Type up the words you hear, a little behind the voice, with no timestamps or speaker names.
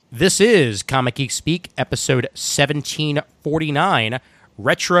This is Comic Geek Speak, episode 1749,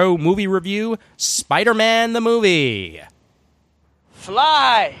 Retro Movie Review, Spider-Man the Movie.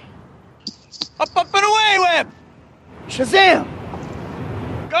 Fly! Up, and away, Web! Shazam!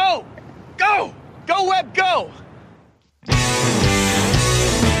 Go! Go! Go, Web, go! You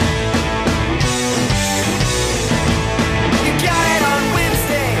got it on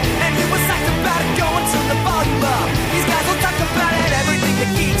Wednesday, and you was psyched about it, going to the volume up. These guys will talk about it, everything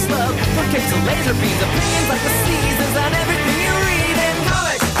that geeks love. From cakes to laser beams, opinions like the seasons on everything you read. And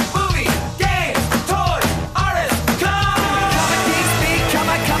comics, movies, games, toys, artists, come! Comic Geek Speak,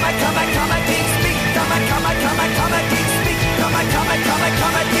 comic Geek Speak, comic Geek Speak, comic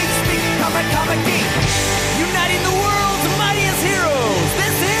Geek Speak, comic Geek. Uniting the world's mightiest heroes,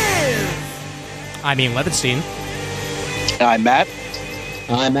 this is... I'm Ian Levinstein. I'm Matt.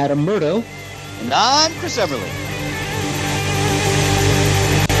 I'm Adam Murdo. And I'm Chris Everly.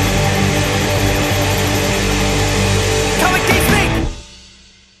 Comic Geek Speak!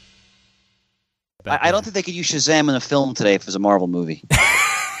 I don't think they could use Shazam in a film today if it was a Marvel movie.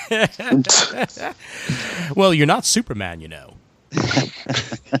 Well, you're not Superman, you know.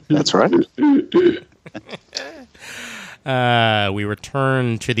 That's right. We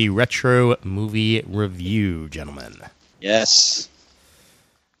return to the Retro Movie Review, gentlemen. Yes.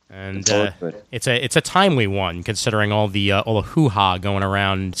 And it's a timely one, considering all the hoo-ha going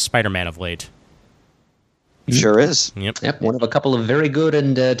around Spider-Man of late. Sure is. Yep. One of a couple of very good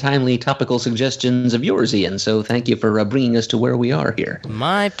and timely topical suggestions of yours, Ian. So thank you for bringing us to where we are here.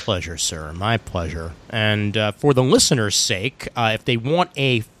 My pleasure, sir. My pleasure. And for the listeners' sake, if they want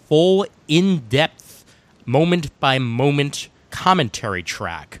a full, in-depth, moment-by-moment commentary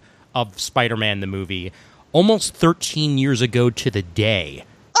track of Spider-Man the movie, almost 13 years ago to the day,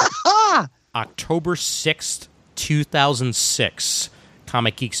 October 6th, 2006,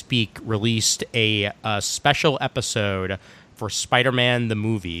 Comic Geek Speak released a special episode for Spider-Man the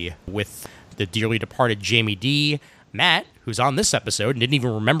movie with the dearly departed Jamie D, Matt, who's on this episode and didn't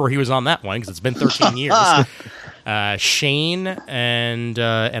even remember he was on that one because it's been 13 years, Shane, and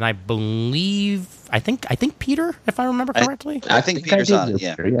I think Peter, if I remember correctly. I think Peter's on it,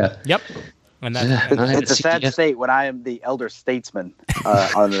 yeah. Yep. And It's a sad state when I am the elder statesman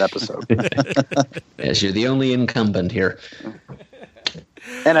on an episode. Yes, you're the only incumbent here.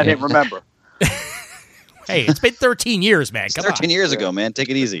 And I didn't remember. Hey, it's been 13 years, man. Come 13 on. years ago, man. Take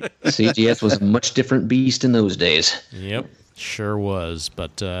it easy. CGS was a much different beast in those days. Yep, sure was.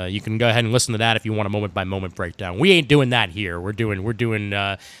 But you can go ahead and listen to that if you want a moment-by-moment breakdown. We ain't doing that here. We're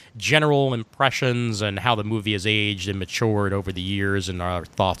doing general impressions and how the movie has aged and matured over the years and our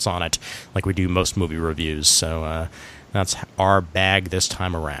thoughts on it, like we do most movie reviews. So that's our bag this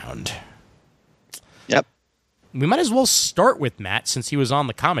time around. Yep. We might as well start with Matt since he was on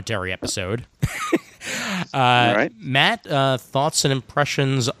the commentary episode. All right. Matt, thoughts and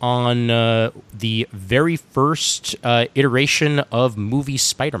impressions on the very first iteration of movie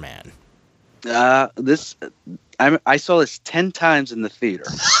Spider-Man? I saw this 10 times in the theater.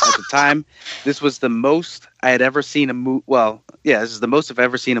 At the time, this was the most I had ever seen a movie. Well, yeah, this is the most I've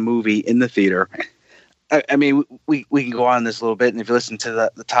ever seen a movie in the theater. I mean, we can go on this a little bit, and if you listen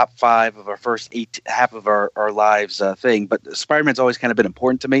to the top 5 of our first half of our lives thing, but Spider-Man's always kind of been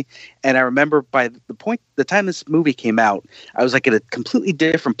important to me. And I remember by the time this movie came out, I was like at a completely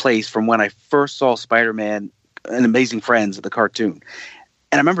different place from when I first saw Spider-Man and Amazing Friends, the cartoon.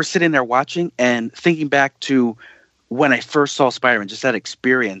 And I remember sitting there watching and thinking back to when I first saw Spider-Man, just that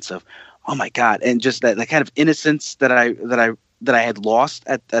experience of, oh my God, and just that kind of innocence that I had lost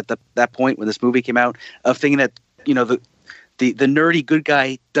at that point when this movie came out, of thinking that, you know, the nerdy good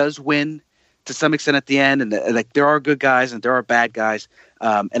guy does win to some extent at the end, and like there are good guys and there are bad guys,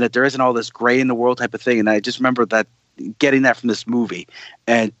 and that there isn't all this gray in the world type of thing. And I just remember that, getting that from this movie,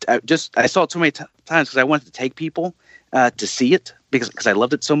 and I saw it so many times because I wanted to take people to see it because I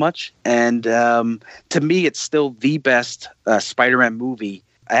loved it so much. And to me, it's still the best Spider-Man movie.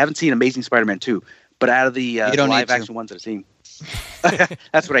 I haven't seen Amazing Spider-Man 2, but out of the live action ones that I've seen.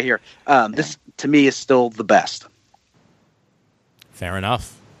 That's what I hear. This, to me, is still the best. Fair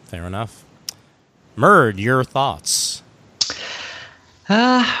enough. Murd, your thoughts?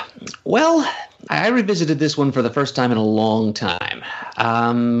 Well, I revisited this one for the first time in a long time.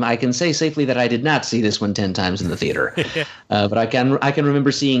 I can say safely that I did not see this one 10 times in the theater, but I can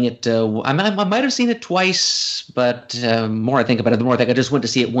remember seeing it. I might have seen it twice, but more I think about it, the more I think I just went to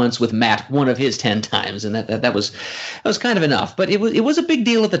see it once with Matt, one of his 10 times, and that was kind of enough. But it was a big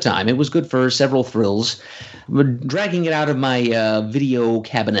deal at the time. It was good for several thrills. Dragging it out of my video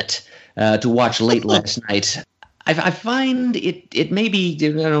cabinet to watch late last night, I find it may be,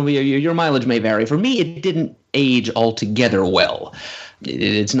 I don't know, your mileage may vary. For me, it didn't age altogether well.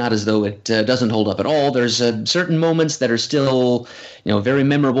 It's not as though it doesn't hold up at all. There's certain moments that are still, very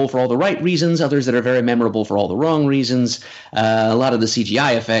memorable for all the right reasons. Others that are very memorable for all the wrong reasons. A lot of the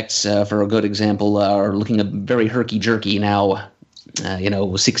CGI effects, for a good example, are looking very herky-jerky now.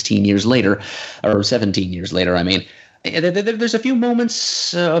 16 years later, or 17 years later, I mean. There's a few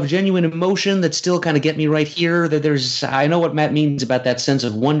moments of genuine emotion that still kind of get me right here. I know what Matt means about that sense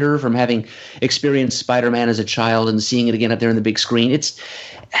of wonder from having experienced Spider-Man as a child and seeing it again up there on the big screen. It's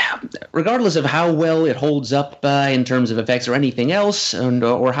regardless of how well it holds up in terms of effects or anything else,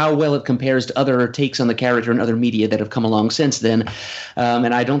 or how well it compares to other takes on the character and other media that have come along since then.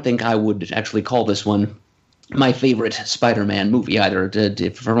 And I don't think I would actually call this one my favorite Spider-Man movie either.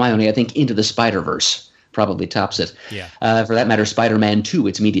 For my money, I think Into the Spider-Verse probably tops it. Yeah. For that matter, Spider-Man 2,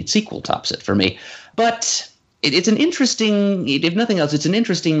 its immediate sequel, tops it for me. But it's an interesting, if nothing else, it's an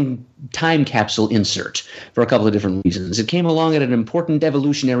interesting time capsule insert for a couple of different reasons. It came along at an important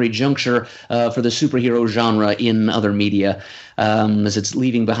evolutionary juncture for the superhero genre in other media, as it's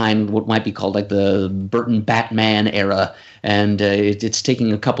leaving behind what might be called like the Burton Batman era. And it's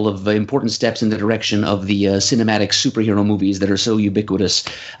taking a couple of important steps in the direction of the cinematic superhero movies that are so ubiquitous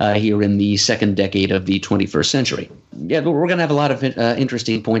here in the second decade of the 21st century. Yeah, but we're going to have a lot of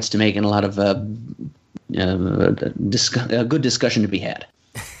interesting points to make and a lot of good discussion to be had.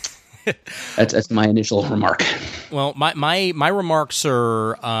 That's my initial remark. Well, my remarks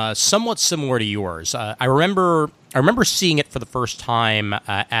are somewhat similar to yours. I remember seeing it for the first time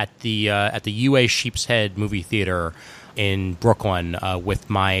at the UA Sheepshead movie theater in Brooklyn with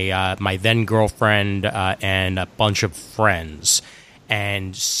my then girlfriend and a bunch of friends,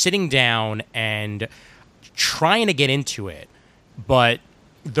 and sitting down and trying to get into it, but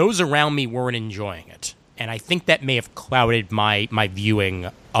those around me weren't enjoying it, and I think that may have clouded my viewing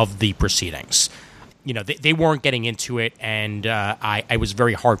of the proceedings. They weren't getting into it, and I was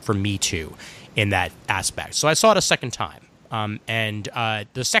very hard for me to in that aspect. So I saw it a second time, and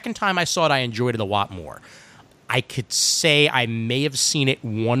the second time I saw it, I enjoyed it a lot more. I could say I may have seen it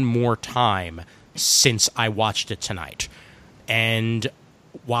one more time since I watched it tonight. And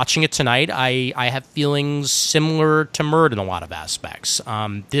watching it tonight, I have feelings similar to Murd in a lot of aspects.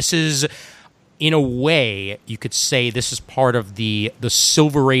 This is, in a way, you could say this is part of the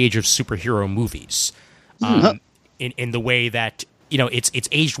silver age of superhero movies. In the way that, it's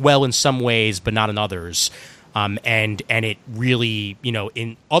aged well in some ways, but not in others. And it really,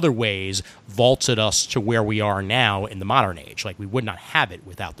 in other ways, vaulted us to where we are now in the modern age. Like, we would not have it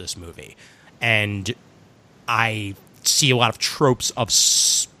without this movie. And I see a lot of tropes of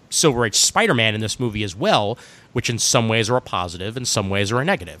Silver Age Spider-Man in this movie as well, which in some ways are a positive, in some ways are a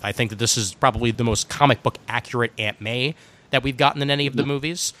negative. I think that this is probably the most comic book accurate Aunt May that we've gotten in any of the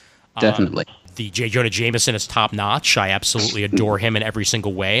movies. Definitely. The J. Jonah Jameson is top notch. I absolutely adore him in every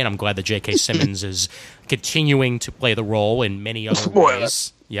single way, and I'm glad that J.K. Simmons is continuing to play the role in many other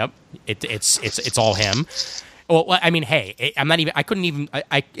ways. Yep, it's all him. Well, I mean, hey, I'm not even. I couldn't even.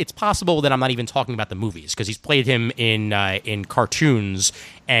 It's possible that I'm not even talking about the movies because he's played him in cartoons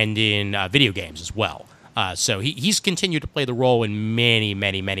and in video games as well. So he's continued to play the role in many,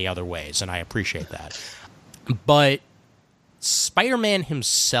 many, many other ways, and I appreciate that. But Spider-Man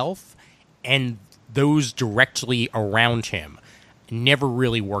himself and those directly around him never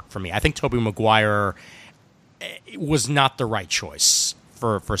really worked for me. I think Tobey Maguire was not the right choice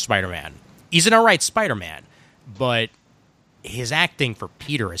for Spider-Man. He's an all right Spider-Man, but his acting for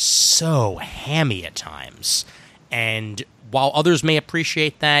Peter is so hammy at times. And while others may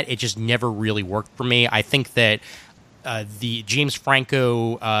appreciate that, it just never really worked for me. I think that the James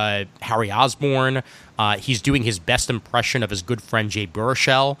Franco, Harry Osborn, he's doing his best impression of his good friend Jay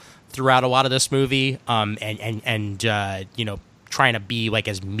Baruchel throughout a lot of this movie, and trying to be like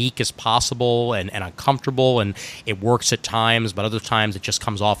as meek as possible and uncomfortable, and it works at times, but other times it just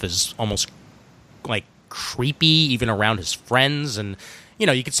comes off as almost like creepy, even around his friends, and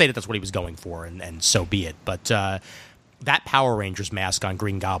you could say that that's what he was going for, and so be it. But that Power Rangers mask on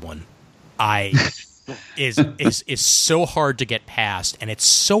Green Goblin, is so hard to get past, and it's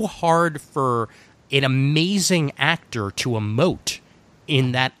so hard for an amazing actor to emote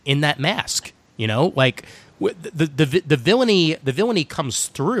in that mask. Like the villainy comes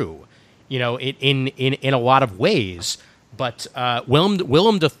through, in a lot of ways. But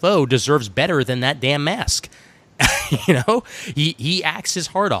Willem Dafoe deserves better than that damn mask. He acts his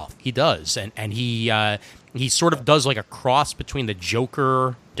heart off. He does, and he sort of does like a cross between the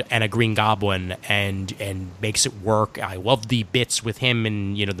Joker and a Green Goblin, and makes it work. I love the bits with him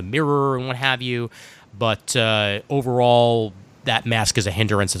and the mirror and what have you. but overall, that mask is a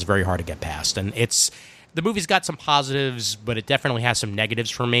hindrance that's very hard to get past. And the movie's got some positives, but it definitely has some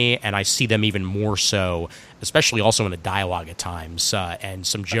negatives for me, and I see them even more so, especially also in the dialogue at times, and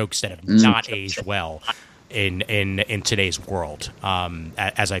some jokes that have not aged well in today's world,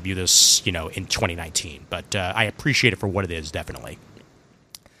 as I view this, in 2019. But I appreciate it for what it is, definitely.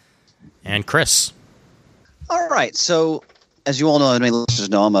 And Chris. All right. So, as you all know, and many listeners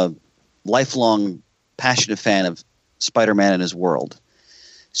know, I'm a lifelong, passionate fan of Spider-Man and his world.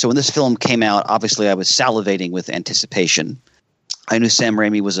 So when this film came out, obviously I was salivating with anticipation. I knew Sam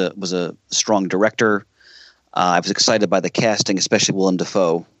Raimi was a strong director. I was excited by the casting, especially Willem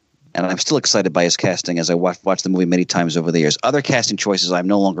Dafoe. And I'm still excited by his casting as I watched the movie many times over the years. Other casting choices I'm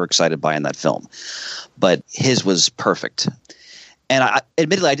no longer excited by in that film. But his was perfect. And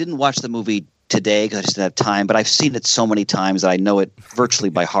admittedly, I didn't watch the movie today because I just didn't have time, but I've seen it so many times that I know it virtually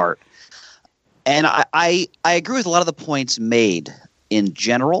by heart. And I agree with a lot of the points made in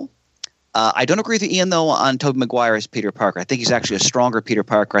general. I don't agree with Ian, though, on Tobey Maguire as Peter Parker. I think he's actually a stronger Peter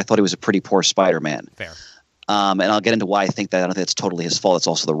Parker. I thought he was a pretty poor Spider-Man. Fair. And I'll get into why I think that. I don't think it's totally his fault. It's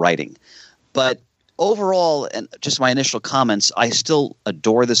also the writing. But overall, and just my initial comments, I still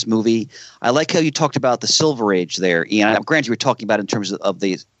adore this movie. I like how you talked about the Silver Age there, Ian. Granted, you were talking about in terms of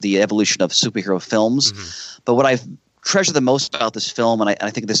the evolution of superhero films. Mm-hmm. But what I've treasure the most about this film, and I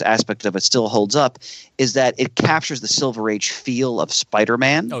think this aspect of it still holds up, is that it captures the Silver Age feel of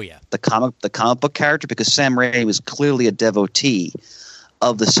Spider-Man. Oh yeah, the comic book character, because Sam Raimi was clearly a devotee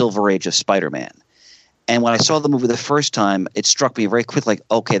of the Silver Age of Spider-Man. And when I saw the movie the first time, it struck me very quickly, like,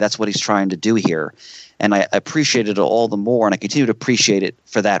 okay, that's what he's trying to do here, and I appreciated it all the more, and I continue to appreciate it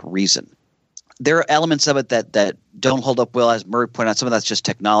for that reason. There are elements of it that don't hold up well, as Murray pointed out. Some of that's just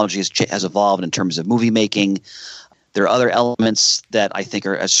technology has evolved in terms of movie making. There are other elements that I think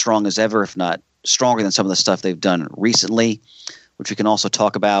are as strong as ever, if not stronger than some of the stuff they've done recently, which we can also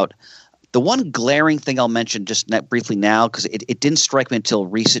talk about. The one glaring thing I'll mention just briefly now, because it didn't strike me until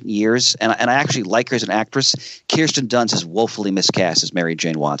recent years, and I actually like her as an actress. Kirsten Dunst is woefully miscast as Mary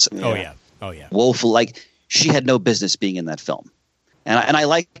Jane Watson. Yeah. Oh yeah. Woeful. Like, she had no business being in that film. And I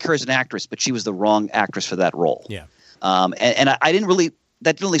like her as an actress, but she was the wrong actress for that role. Yeah. And I didn't really.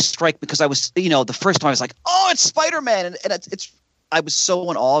 That didn't really strike me because I was, the first time I was like, oh, it's Spider-Man. And it's I was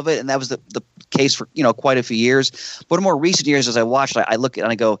so in awe of it. And that was the case for, quite a few years. But in more recent years, as I watched, I look at it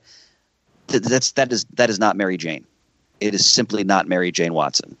and I go, that is not Mary Jane. It is simply not Mary Jane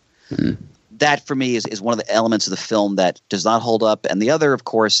Watson. Mm-hmm. That for me is one of the elements of the film that does not hold up. And the other, of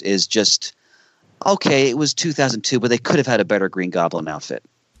course, is just, okay, it was 2002, but they could have had a better Green Goblin outfit.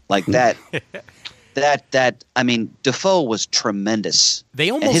 Like that. I mean, Dafoe was tremendous. They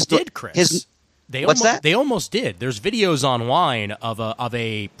almost did, Chris. What's that? They almost did. There's videos online of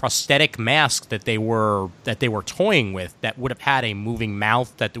a prosthetic mask that they were toying with that would have had a moving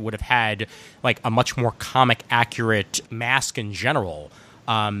mouth, that would have had like a much more comic accurate mask in general,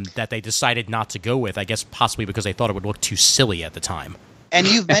 that they decided not to go with. I guess possibly because they thought it would look too silly at the time. And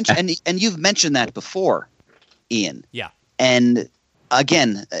you've mentioned you've mentioned that before, Ian. Yeah. And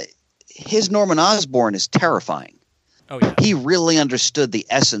again, his Norman Osborn is terrifying. Oh yeah. He really understood the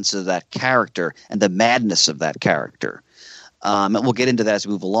essence of that character and the madness of that character. And we'll get into that as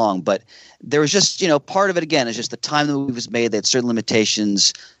we move along. But there was just, part of it, again, is just the time the movie was made. They had certain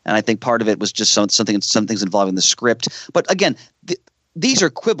limitations. And I think part of it was just some things involving the script. But again, these are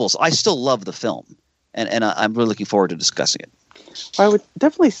quibbles. I still love the film. And I'm really looking forward to discussing it. I would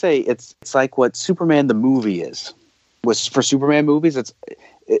definitely say it's like what Superman the movie was for Superman movies.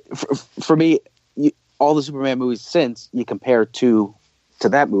 For me, all the Superman movies since, you compare to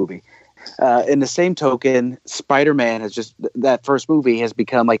that movie. In the same token, Spider-Man that first movie has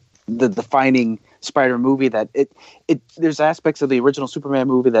become like the defining Spider-Man movie that there's aspects of the original Superman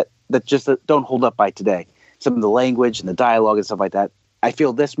movie that just don't hold up by today. Some of the language and the dialogue and stuff like that. I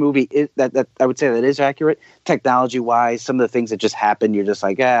feel this movie that I would say that is accurate technology wise. Some of the things that just happen, you're just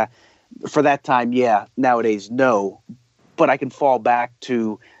like, for that time, yeah. Nowadays, no. But I can fall back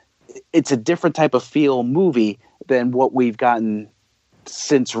to it's a different type of feel movie than what we've gotten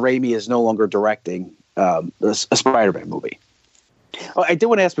since Raimi is no longer directing a Spider-Man movie. Oh, I did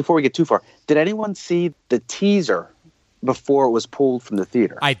want to ask before we get too far. Did anyone see the teaser before it was pulled from the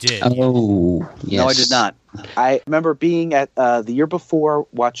theater? I did. Oh, yes. No, I did not. I remember being at the year before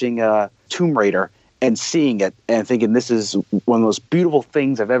watching Tomb Raider and seeing it and thinking this is one of the most beautiful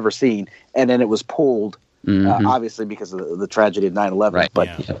things I've ever seen. And then it was pulled, obviously because of the tragedy of 9/11. Right. But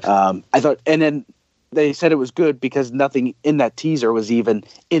yeah. I thought, and then they said it was good because nothing in that teaser was even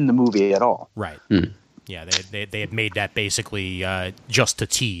in the movie at all. Right. Yeah, they had made that basically just to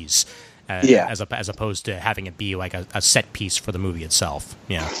tease. as opposed to having it be like a set piece for the movie itself.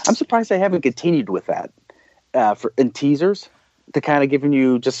 Yeah, I'm surprised they haven't continued with that in teasers. To kind of giving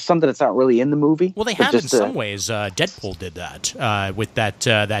you just something that's not really in the movie. Well, they have in some ways. Deadpool did that with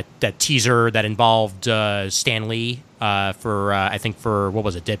that teaser that involved Stan Lee for I think for what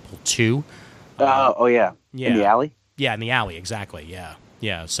was it, Deadpool 2? Yeah, in the alley. Yeah, in the alley, exactly.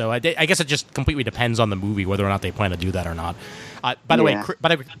 Yeah. So I guess it just completely depends on the movie whether or not they plan to do that or not. By the way,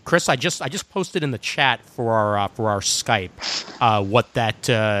 Chris, I just posted in the chat for our Skype what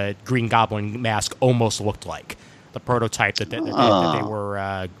that Green Goblin mask almost looked like. The prototype that they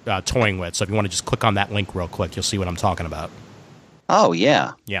were toying with. So if you want to just click on that link real quick, you'll see what I'm talking about. Oh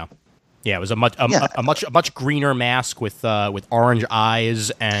yeah. It was a much greener mask with orange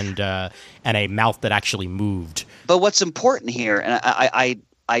eyes and a mouth that actually moved. But what's important here, and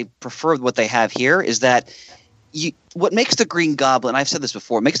I prefer what they have here, is that what makes the Green Goblin. I've said this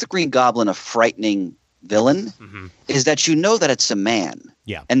before. Makes the Green Goblin a frightening villain is that you know that it's a man.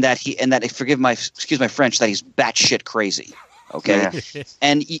 Yeah. And that excuse my French, that he's batshit crazy. Okay. Yeah.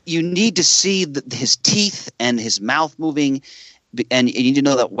 And you need to see his teeth and his mouth moving, and you need to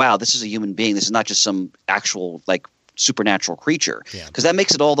know that, wow, this is a human being. This is not just some actual like supernatural creature. Because that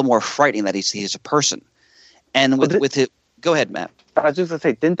makes it all the more frightening that he's a person. And with it, go ahead, Matt. I was just going to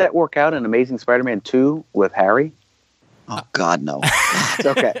say, didn't that work out in Amazing Spider-Man 2 with Harry? Oh God, no.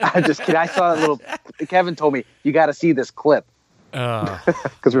 Okay, I'm just kidding. I saw that little. Kevin told me you got to see this clip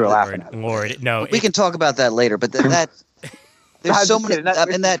because we were laughing at it. Lord, no. We can talk about that later, but there's so many in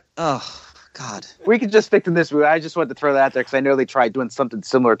that. Oh God. We could just stick to this movie. I just wanted to throw that out there because I know they tried doing something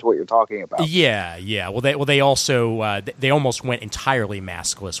similar to what you're talking about. Yeah. Well, they also they almost went entirely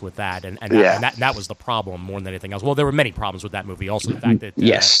maskless with that, and that was the problem more than anything else. Well, there were many problems with that movie. Also, the fact that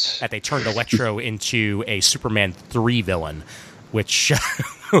that they turned Electro into a Superman 3 villain, which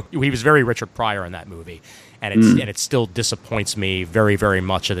he was very Richard Pryor in that movie. And it still disappoints me very, very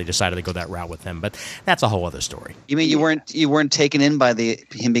much that they decided to go that route with him. But that's a whole other story. You mean you weren't taken in by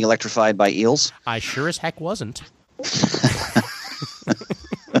him being electrified by eels? I sure as heck wasn't.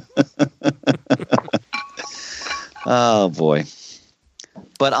 Oh boy!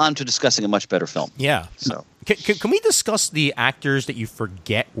 But on to discussing a much better film. Yeah. So can we discuss the actors that you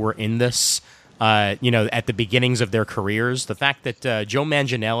forget were in this? At the beginnings of their careers, the fact that Joe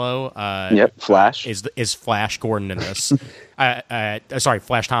Manganiello, Flash, is Flash Gordon in this.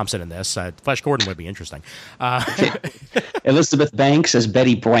 Flash Thompson in this. Flash Gordon would be interesting. Elizabeth Banks as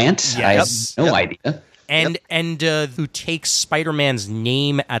Betty Brant. Yes. I have no idea. And who takes Spider-Man's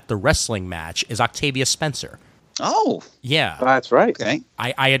name at the wrestling match is Octavia Spencer. Oh, yeah, that's right. Okay,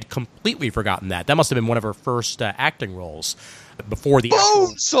 I had completely forgotten that. That must have been one of her first acting roles. Before the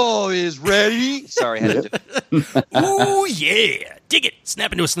Bonesaw is ready. Sorry, I had to do it. Ooh, yeah. Dig it.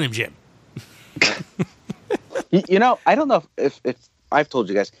 Snap into a Slim Jim. I don't know if I've told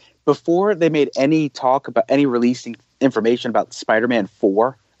you guys, before they made any talk about any releasing information about Spider-Man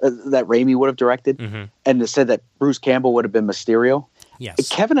 4 that Raimi would have directed, and they said that Bruce Campbell would have been Mysterio. Yes.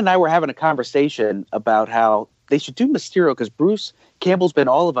 Kevin and I were having a conversation about how they should do Mysterio because Bruce Campbell's been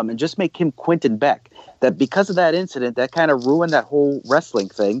all of them and just make him Quentin Beck. That because of that incident, that kind of ruined that whole wrestling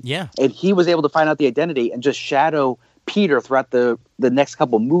thing. Yeah. And he was able to find out the identity and just shadow Peter throughout the next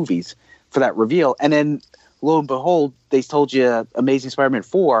couple movies for that reveal. And then, lo and behold, they told you Amazing Spider-Man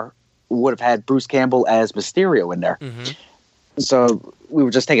 4 would have had Bruce Campbell as Mysterio in there. So we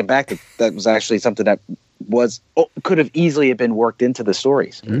were just taken back that was actually something that could have easily have been worked into the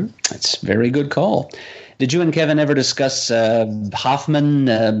stories. That's a very good call. Did you and Kevin ever discuss Hoffman,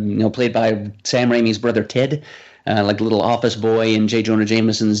 played by Sam Raimi's brother Ted, like a little office boy in J. Jonah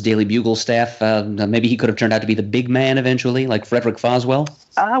Jameson's Daily Bugle staff? Maybe he could have turned out to be the big man eventually, like Frederick Foswell?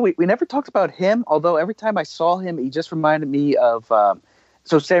 We never talked about him, although every time I saw him, he just reminded me of...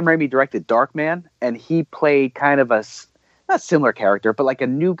 so Sam Raimi directed Darkman, and he played kind of a, not similar character, but like a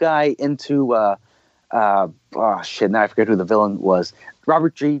new guy into... now I forget who the villain was.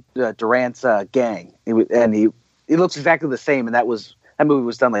 Robert G. Durant's gang, he looks exactly the same, and that movie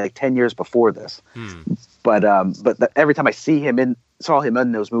was done like 10 years before this. But every time I saw him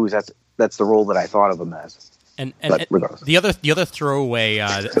in those movies, that's the role that I thought of him as. And the other throwaway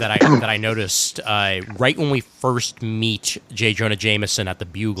that I noticed right when we first meet J. Jonah Jameson at the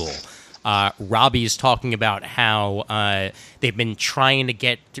Bugle. Robbie's talking about how they've been trying to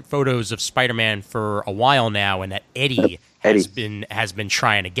get photos of Spider-Man for a while now, and that Eddie has been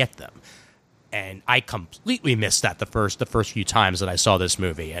trying to get them. And I completely missed that the first few times that I saw this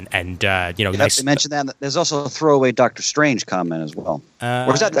movie. And nice to mention that. There's also a throwaway Doctor Strange comment as well. Or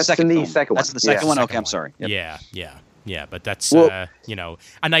was that the second one? That's the second one. Okay, I'm sorry. Yep. Yeah. Yeah, but that's Well-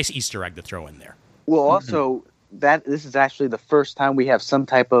 a nice Easter egg to throw in there. Well, also this is actually the first time we have some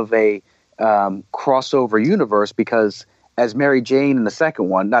type of a crossover universe, because as Mary Jane in the second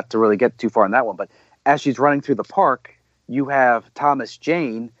one, not to really get too far in that one, but as she's running through the park, you have Thomas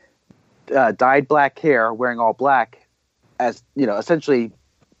Jane, dyed black hair, wearing all black, as essentially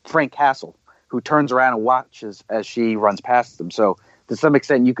Frank Castle, who turns around and watches as she runs past them. So to some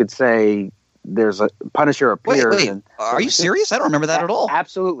extent, you could say there's a Punisher appears. Wait, and are you serious? I don't remember that at all.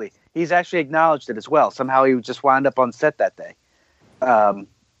 Absolutely, he's actually acknowledged it as well. Somehow he just wound up on set that day.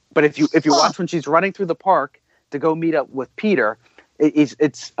 But if you watch when she's running through the park to go meet up with Peter,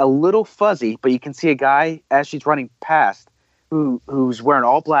 it's a little fuzzy, but you can see a guy as she's running past who's wearing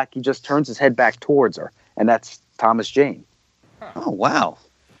all black. He just turns his head back towards her, and that's Thomas Jane. Oh, wow.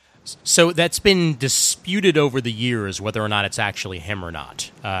 So that's been disputed over the years whether or not it's actually him or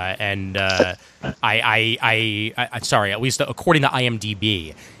not. Sorry, at least according to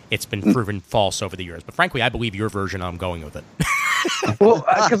IMDb, it's been proven false over the years. But frankly, I believe your version. I'm going with it. Well,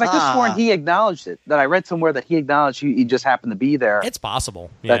 because I just sworn he acknowledged it. That I read somewhere that he acknowledged he just happened to be there. It's possible.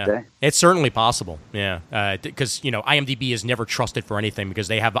 That Yeah, day. it's certainly possible. Yeah, because IMDb is never trusted for anything because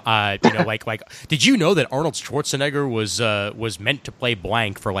they have like. Did you know that Arnold Schwarzenegger was meant to play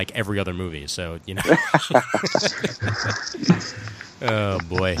blank for like every other movie? So Oh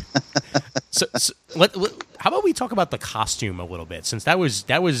boy. So how about we talk about the costume a little bit, since that was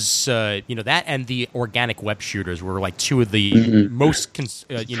that and the organic web shooters were like two of the most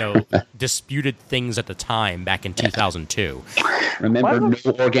disputed things at the time back in 2002. Remember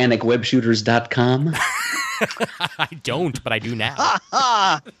noorganicwebshooters.com? Uh-huh. I don't, but I do now.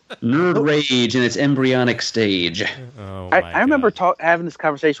 Nerd rage in its embryonic stage. Oh, I remember having this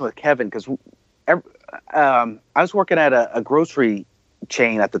conversation with Kevin because I was working at a grocery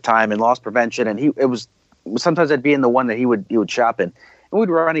chain at the time in loss prevention, and sometimes I'd be in the one that he would shop in, and we'd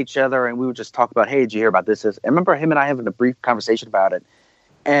run each other, and we would just talk about, hey, did you hear about this? I remember him and I having a brief conversation about it,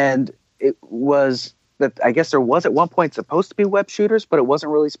 and it was that I guess there was at one point supposed to be web shooters, but it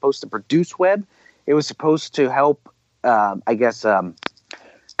wasn't really supposed to produce web. It was supposed to help,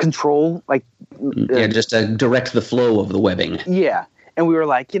 control, like just direct the flow of the webbing. Yeah, and we were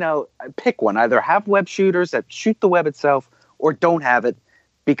like, pick one. Either have web shooters that shoot the web itself, or don't have it,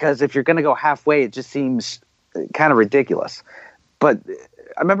 because if you're going to go halfway, it just seems kind of ridiculous. But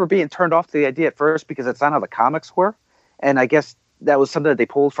I remember being turned off to the idea at first because it's not how the comics were, and I guess that was something that they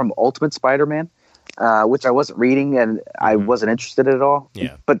pulled from Ultimate Spider-Man, which I wasn't reading and I wasn't interested in at all.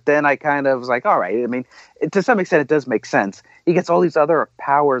 Yeah. But then I kind of was like, all right. I mean, to some extent, it does make sense. He gets all these other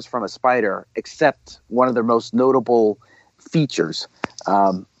powers from a spider, except one of their most notable features,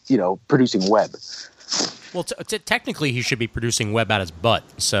 producing web. Well, technically, he should be producing web out his butt.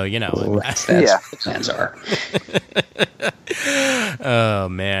 So That's what the plans are. Oh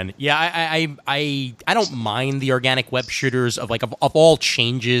man, yeah. I don't mind the organic web shooters of all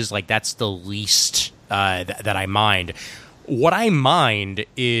changes. Like that's the least that I mind. What I mind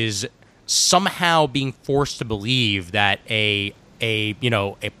is somehow being forced to believe that a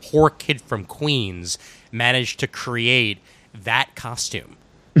poor kid from Queens managed to create that costume.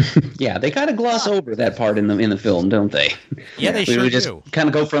 Yeah, they kind of gloss over that part in the film, don't they? Yeah, they sure we just do. kind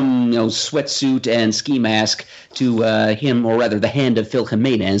of go from sweatsuit and ski mask to him, or rather the hand of Phil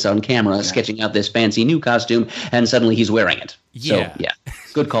Jimenez on camera, sketching out this fancy new costume, and suddenly he's wearing it. Yeah. So, yeah,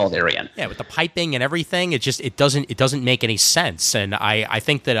 good call there, Ian. Yeah, with the piping and everything, it doesn't make any sense. And I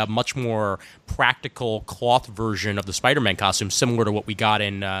think that a much more practical cloth version of the Spider-Man costume, similar to what we got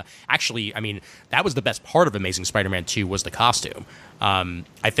in actually, I mean, that was the best part of Amazing Spider-Man 2 was the costume.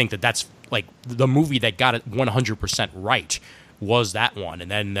 I think that's like the movie that got it 100% right was that one, and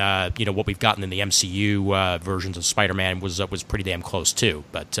then what we've gotten in the MCU versions of Spider-Man was pretty damn close too.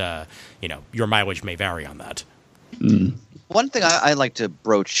 But your mileage may vary on that. Mm. One thing I like to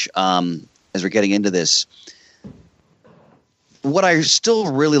broach as we're getting into this, what I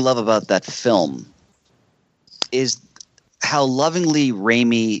still really love about that film is how lovingly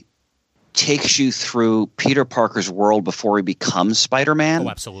Raimi takes you through Peter Parker's world before he becomes Spider-Man. Oh,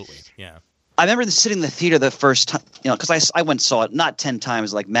 absolutely, yeah. I remember sitting in the theater the first time, because I went and saw it not 10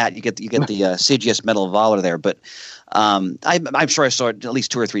 times like Matt. You get the CGS Medal of Valor there, but I'm sure I saw it at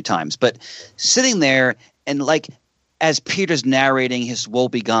least 2 or 3 times. But sitting there and as Peter's narrating his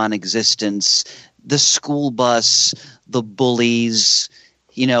woebegone existence, the school bus, the bullies,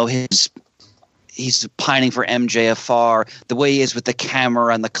 he's pining for MJFR, the way he is with the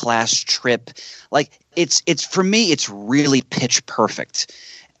camera and the class trip. It's for me, it's really pitch perfect.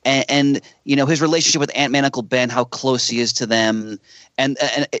 And his relationship with Ant-Man, Uncle Ben, how close he is to them. And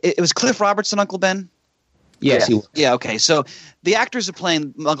it was Cliff Robertson, Uncle Ben? Yes, he was. Yeah, okay. So the actors who are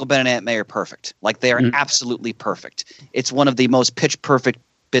playing Uncle Ben and Aunt May are perfect. Like, they are absolutely perfect. It's one of the most pitch-perfect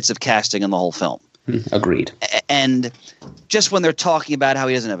bits of casting in the whole film. Agreed. And just when they're talking about how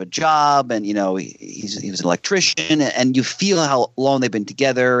he doesn't have a job and, he was an electrician, and you feel how long they've been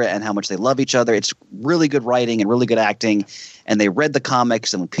together and how much they love each other. It's really good writing and really good acting. And they read the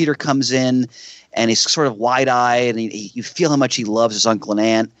comics. And when Peter comes in and he's sort of wide-eyed and you feel how much he loves his uncle and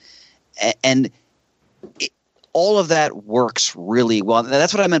aunt. And all of that works really well.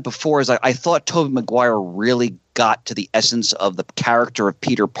 That's what I meant before, is I thought Tobey Maguire really got to the essence of the character of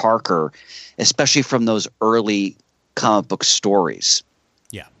Peter Parker, especially from those early comic book stories.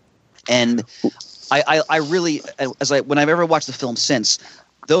 Yeah. And I really, when I've ever watched the film since,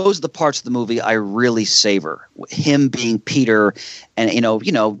 those are the parts of the movie I really savor. Him being Peter and,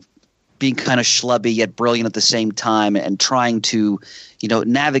 being kind of schlubby yet brilliant at the same time, and trying to,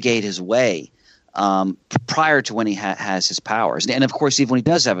 navigate his way prior to when he has his powers. And of course, even when he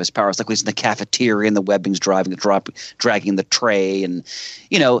does have his powers, like when he's in the cafeteria and the Webbing's dragging the tray, and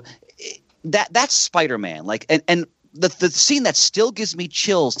that's Spider-Man. Like, and the scene that still gives me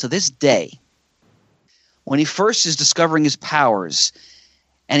chills to this day, when he first is discovering his powers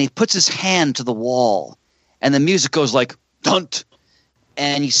and he puts his hand to the wall and the music goes like dunt,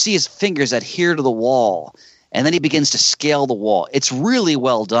 and you see his fingers adhere to the wall. And then he begins to scale the wall. It's really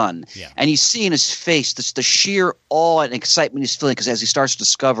well done. Yeah. And you see in his face the sheer awe and excitement he's feeling, because as he starts to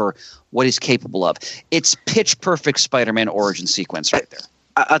discover what he's capable of. It's pitch perfect Spider-Man origin sequence right there.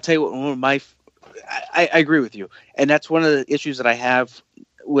 I'll tell you what, I agree with you. And that's one of the issues that I have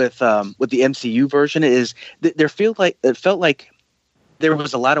with the MCU version is that it felt like there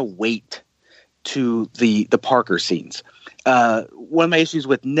was a lot of weight to the Parker scenes. One of my issues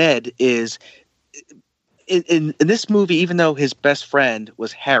with Ned is in this movie, even though his best friend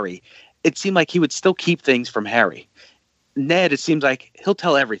was Harry, it seemed like he would still keep things from Harry. Ned, it seems like he'll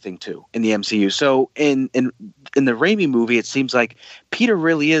tell everything to in the MCU. So in the Raimi movie, it seems like Peter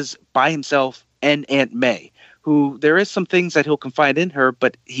really is by himself and Aunt May, who there is some things that he'll confide in her,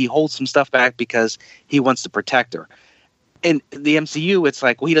 but he holds some stuff back because he wants to protect her. In the MCU, it's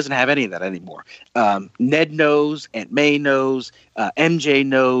like, well, he doesn't have any of that anymore. Ned knows, Aunt May knows, MJ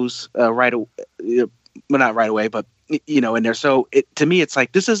knows right away. Well, not right away, but in there. So to me, it's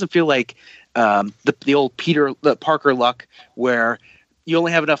like, this doesn't feel like the old the Parker luck, where you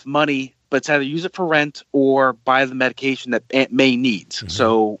only have enough money, but it's either use it for rent or buy the medication that Aunt May needs. Mm-hmm.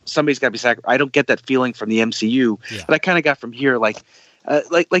 So somebody's got to be sacrificed. I don't get that feeling from the MCU, but I kind of got from here. Like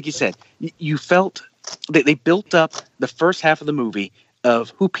you said, you felt they built up the first half of the movie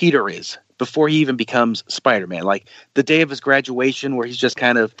of who Peter is before he even becomes Spider-Man. Like the day of his graduation, where he's just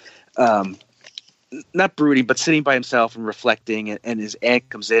kind of not brooding, but sitting by himself and reflecting. And his aunt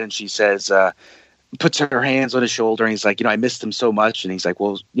comes in and she says, puts her hands on his shoulder, and he's like, I missed him so much. And he's like,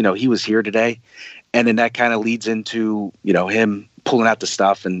 well, he was here today. And then that kind of leads into, him pulling out the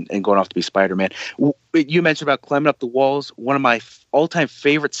stuff and going off to be Spider-Man. You mentioned about climbing up the walls. One of my all-time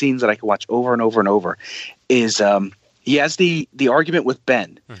favorite scenes that I can watch over and over and over is he has the argument with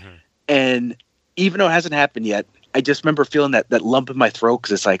Ben. Mm-hmm. And even though it hasn't happened yet, I just remember feeling that lump in my throat,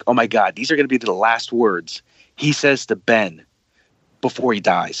 because it's like, oh my God, these are going to be the last words he says to Ben before he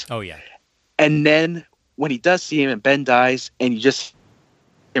dies. Oh, yeah. And then when he does see him and Ben dies, and you just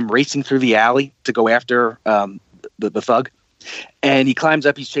him racing through the alley to go after the thug, and he climbs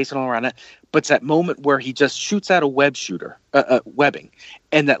up, he's chasing all around it. But it's that moment where he just shoots out a webbing,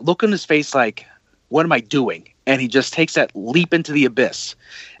 and that look on his face like, what am I doing? And he just takes that leap into the abyss.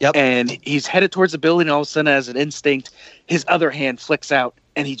 Yep. And he's headed towards the building, and all of a sudden, as an instinct, his other hand flicks out,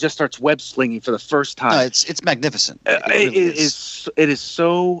 and he just starts web slinging for the first time. No, it's magnificent. It is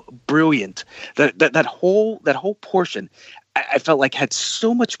so brilliant. That whole portion, I felt like had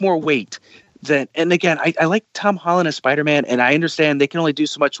so much more weight than. And again, I like Tom Holland as Spider-Man, and I understand they can only do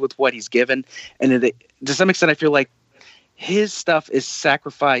so much with what he's given, and to some extent, I feel like his stuff is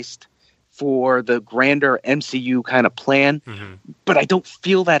sacrificed for the grander MCU kind of plan. Mm-hmm. But I don't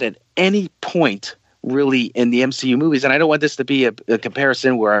feel that at any point really in the MCU movies. And I don't want this to be a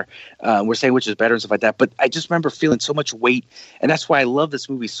comparison where we're saying which is better and stuff like that. But I just remember feeling so much weight. And that's why I love this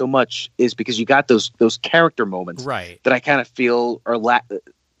movie so much, is because you got those character moments that I kind of feel are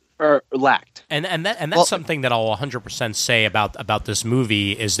lacked. And that's something that I'll 100% say about this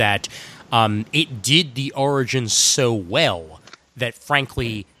movie, is that it did the origins so well that,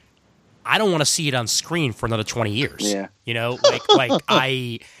 frankly, I don't want to see it on screen for another 20 years. Yeah.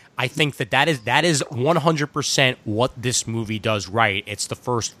 I I think that is 100% what this movie does right. It's the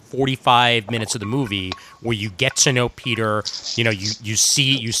first 45 minutes of the movie where you get to know Peter. You know, you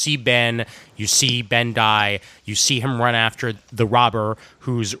see Ben, you see Ben die, you see him run after the robber,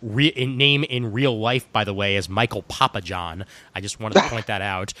 whose name in real life, by the way, is Michael Papajohn. I just wanted to point that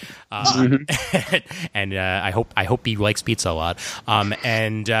out, and I hope he likes pizza a lot.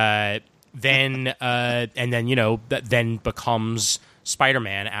 Then then becomes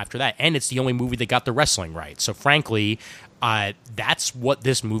Spider-Man after that, and it's the only movie that got the wrestling right. So frankly, that's what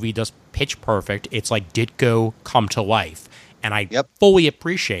this movie does pitch perfect. It's like Ditko come to life, and I fully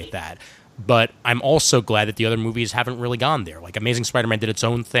appreciate that. But I'm also glad that the other movies haven't really gone there. Like Amazing Spider-Man did its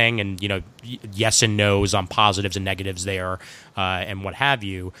own thing, and yes and no's on positives and negatives there, and what have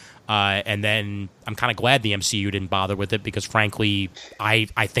you. And then I'm kind of glad the MCU didn't bother with it, because frankly, I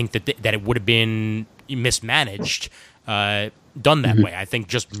think that it would have been mismanaged. Done that way. I think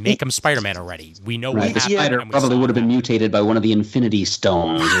just make him Spider-Man already. We know what happened. The spider probably would have been mutated by one of the Infinity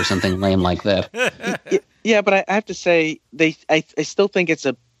Stones or something lame like that. Yeah, but I have to say, I still think it's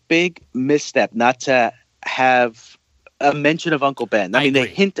a big misstep not to have a mention of Uncle Ben. I mean, they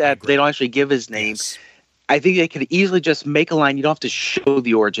hint at, they don't actually give his name. Yes. I think they could easily just make a line. You don't have to show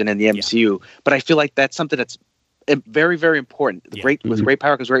the origin in the MCU, but I feel like that's something that's very, very important. With great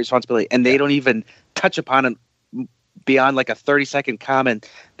power comes great responsibility, and they don't even touch upon it beyond like a 30-second comment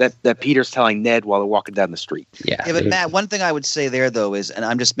that Peter's telling Ned while they're walking down the street. Yeah, but Matt, one thing I would say there, though, is, and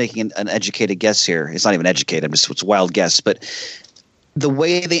I'm just making an educated guess here. It's not even educated. It's a wild guess. But the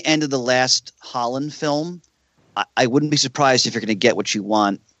way they ended the last Holland film, I wouldn't be surprised if you're going to get what you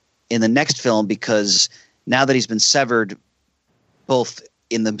want in the next film, because now that he's been severed both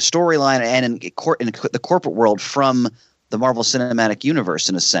in the storyline and in the corporate world from the Marvel Cinematic Universe,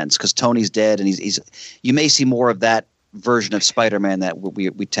 in a sense, because Tony's dead, and he's you may see more of that version of Spider-Man that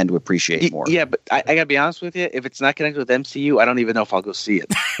we tend to appreciate more. Yeah, but I gotta be honest with you, if it's not connected with MCU, I don't even know if I'll go see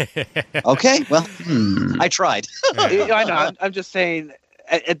it. Okay, well, I tried. I know. I'm just saying,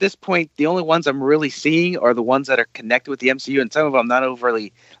 at this point, the only ones I'm really seeing are the ones that are connected with the MCU, and some of them not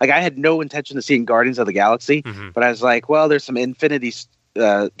overly. Like, I had no intention of seeing Guardians of the Galaxy, but I was like, well, there's some Infinity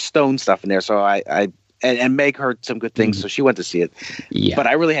Stone stuff in there, so and Meg heard some good things, so she went to see it. Yeah. But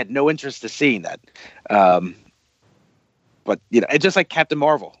I really had no interest in seeing that. But it's just like Captain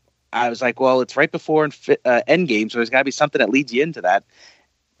Marvel. I was like, well, it's right before Endgame, so there's got to be something that leads you into that.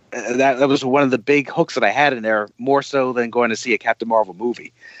 That was one of the big hooks that I had in there, more so than going to see a Captain Marvel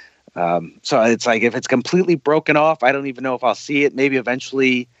movie. So it's like, if it's completely broken off, I don't even know if I'll see it. Maybe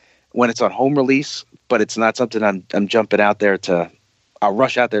eventually when it's on home release, but it's not something I'm jumping out there to. I'll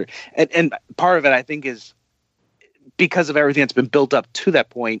rush out there. And part of it, I think, is because of everything that's been built up to that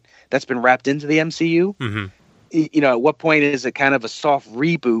point, that's been wrapped into the MCU. At what point is it kind of a soft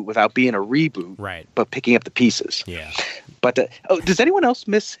reboot without being a reboot, right? But picking up the pieces. Yeah. But does anyone else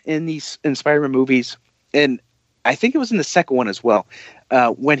miss in these Spider-Man movies? And I think it was in the second one as well,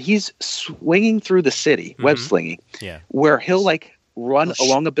 when he's swinging through the city, web slinging, where he'll like run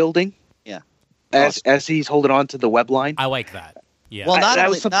along a building, as he's holding on to the web line. I like that. Yeah. Well, not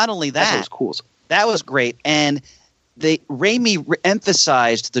only that was cool. That was great, and Raimi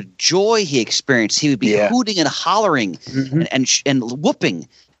emphasized the joy he experienced. He would be hooting and hollering and whooping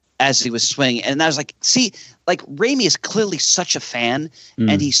as he was swinging, and I was like, see, like Raimi is clearly such a fan,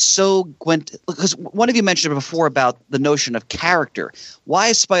 and he's so because one of you mentioned before about the notion of character. Why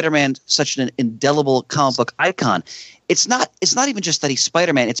is Spider-Man such an indelible comic book icon? It's not even just that he's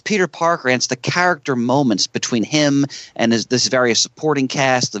Spider-Man. It's Peter Parker, and it's the character moments between him and this various supporting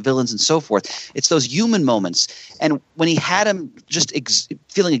cast, the villains, and so forth. It's those human moments. And when he had him just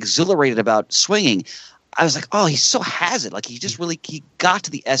feeling exhilarated about swinging, I was like, oh, he so has it. Like, he got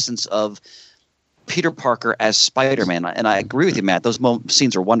to the essence of Peter Parker as Spider-Man. And I agree with you, Matt. Those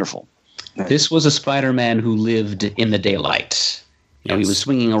scenes are wonderful. This was a Spider-Man who lived in the daylight. He was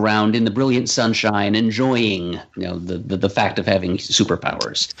swinging around in the brilliant sunshine, enjoying, the fact of having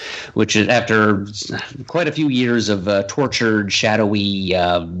superpowers, which is after quite a few years of tortured, shadowy,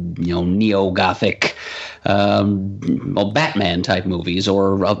 neo-Gothic, Batman type movies,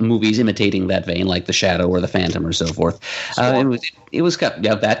 or movies imitating that vein, like The Shadow or The Phantom or so forth. It was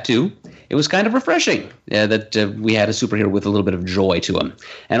that too. It was kind of refreshing that we had a superhero with a little bit of joy to him.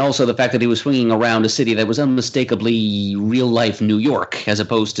 And also the fact that he was swinging around a city that was unmistakably real-life New York, as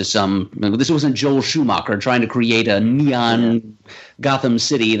opposed to this wasn't Joel Schumacher trying to create a neon Gotham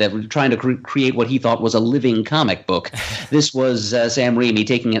City that was trying to create what he thought was a living comic book. This was Sam Raimi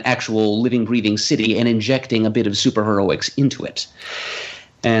taking an actual living, breathing city and injecting a bit of superheroics into it.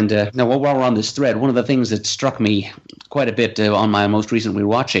 And now, while we're on this thread, one of the things that struck me quite a bit on my most recent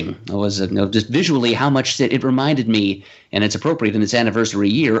rewatching was just visually how much it reminded me, and it's appropriate in its anniversary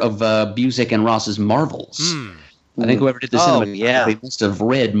year, of Busiek and Ross's Marvels. I think whoever did the cinematography must have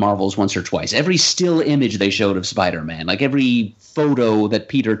read Marvels once or twice. Every still image they showed of Spider-Man, like every photo that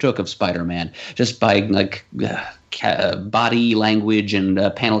Peter took of Spider-Man, just by body language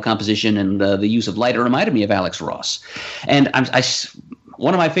and panel composition and the use of light, it reminded me of Alex Ross. And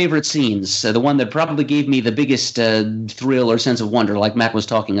one of my favorite scenes, the one that probably gave me the biggest thrill or sense of wonder, like Matt was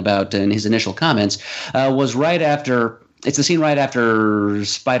talking about in his initial comments, was right after. It's the scene right after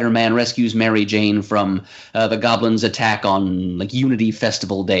Spider-Man rescues Mary Jane from the Goblins' attack on Unity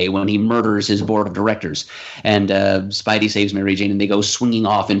Festival Day when he murders his board of directors. And Spidey saves Mary Jane and they go swinging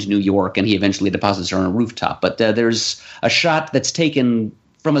off into New York and he eventually deposits her on a rooftop. But there's a shot that's taken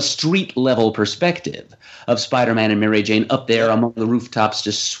from a street-level perspective of Spider-Man and Mary Jane up there among the rooftops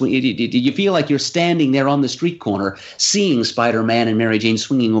just swing. You feel like you're standing there on the street corner seeing Spider-Man and Mary Jane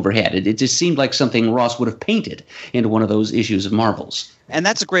swinging overhead. It just seemed like something Ross would have painted into one of those issues of Marvels. And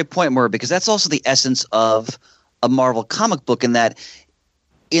that's a great point, Murray, because that's also the essence of a Marvel comic book, in that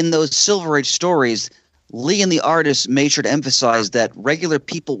in those Silver Age stories, Lee and the artists made sure to emphasize that regular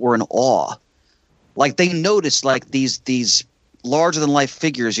people were in awe. Like, they noticed these larger-than-life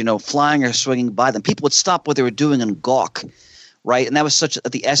figures, flying or swinging by them. People would stop what they were doing and gawk, right? And that was such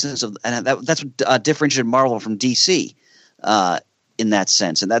the essence of – and that's what differentiated Marvel from DC in that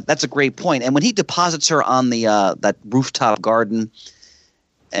sense. And that's a great point. And when he deposits her on the that rooftop garden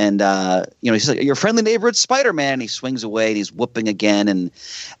and, he says, your friendly neighbor, it's Spider-Man. And he swings away and he's whooping again. And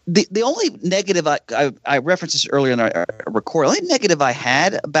the only negative I referenced this earlier in our recording, the only negative I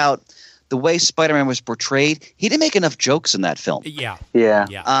had about – the way Spider-Man was portrayed, he didn't make enough jokes in that film. Yeah.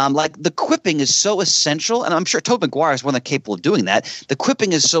 The quipping is so essential, and I'm sure Tobey Maguire is one that's capable of doing that. The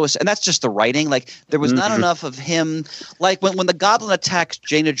quipping is so, and that's just the writing. There was not enough of him. Like when the Goblin attacks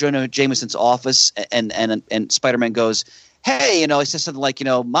Jonah Jameson's office, and Spider-Man goes, "Hey," he says something like,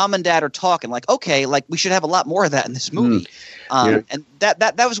 "Mom and Dad are talking." Okay, we should have a lot more of that in this movie. And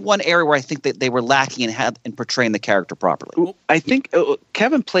that was one area where I think that they were lacking in portraying the character properly. I think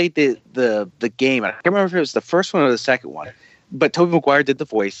Kevin played the game. I can't remember if it was the first one or the second one, but Tobey Maguire did the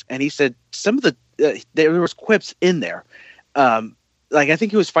voice, and he said some of the there was quips in there. I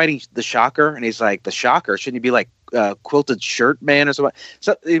think he was fighting the Shocker, and he's like, "The Shocker, shouldn't he be like quilted shirt man or something?"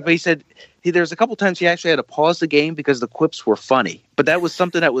 So, but he said there's a couple times he actually had to pause the game because the quips were funny. But that was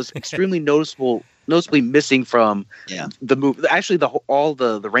something that was extremely noticeably missing from the movie. Actually, all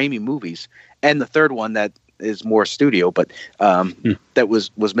the Raimi movies, and the third one that is more studio, but that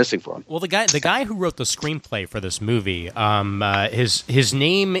was missing from him. Well, the guy who wrote the screenplay for this movie, his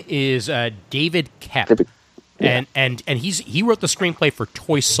name is David Koepp. Yeah. And he wrote the screenplay for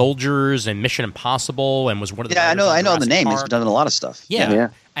Toy Soldiers and Mission Impossible and was one of the I know the name. He's done a lot of stuff. Yeah.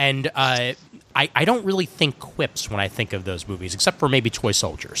 And I don't really think quips when I think of those movies, except for maybe Toy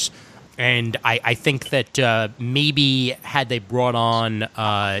Soldiers. And I think that maybe had they brought on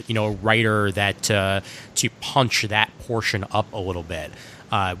a writer that to punch that portion up a little bit,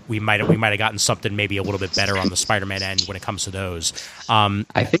 we might have gotten something maybe a little bit better on the Spider-Man end when it comes to those.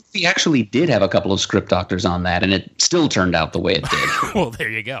 I think we actually did have a couple of script doctors on that, and it still turned out the way it did. Well, there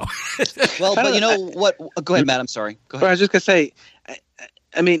you go. Well, but you know what? Go ahead, Matt. I'm sorry. Go ahead. Well, I was just gonna say,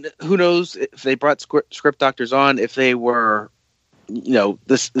 I mean, who knows if they brought script doctors on, if they were,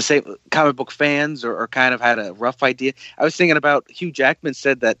 the same comic book fans or kind of had a rough idea. I was thinking about Hugh Jackman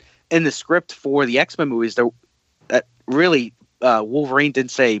said that in the script for the X-Men movies, that really Wolverine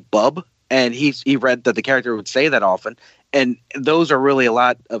didn't say bub, and he read that the character would say that often, and those are really a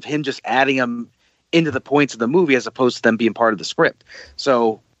lot of him just adding them into the points of the movie as opposed to them being part of the script.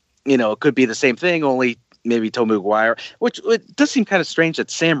 So, it could be the same thing, only maybe Tobey Maguire, which it does seem kind of strange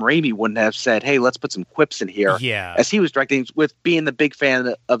that Sam Raimi wouldn't have said, "Hey, let's put some quips in here," as he was directing, with being the big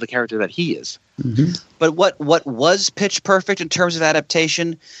fan of the character that he is. Mm-hmm. But what was pitch perfect in terms of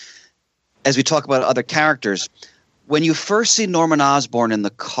adaptation, as we talk about other characters, when you first see Norman Osborn in the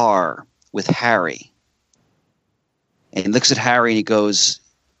car with Harry, and he looks at Harry and he goes,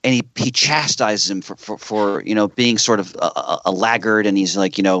 and he chastises him for being sort of a laggard, and he's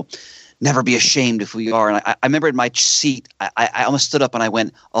like, never be ashamed if we are. And I remember in my seat, I almost stood up and I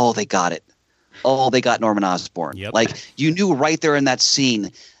went, "Oh, they got it. Oh, they got Norman Osborn." Yep. You knew right there in that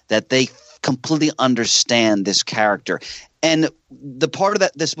scene that they completely understand this character. And the part of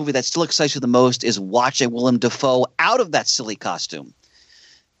this movie that still excites you the most is watching Willem Dafoe out of that silly costume.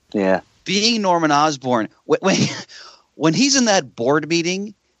 Yeah. Being Norman Osborn, when he's in that board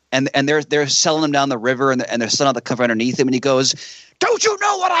meeting and they're selling him down the river and they're selling out the cover underneath him, and he goes, don't you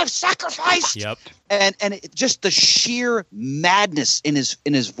know what I've sacrificed? Yep. And just the sheer madness in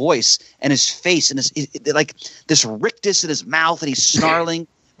his voice and his face and like this rictus in his mouth, and he's snarling.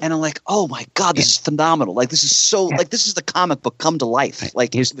 And I'm like, oh my God, this is phenomenal! Like this is so like this is the comic book come to life.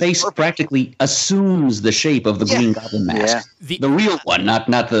 Like his face practically assumes the shape of the Green Goblin mask, the real one, not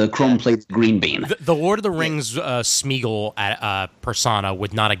the chrome-plated green bean. The Lord of the Rings Smeagol persona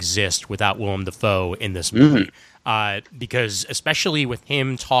would not exist without Willem Dafoe in this movie, because especially with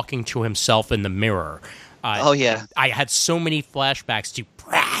him talking to himself in the mirror. I had so many flashbacks to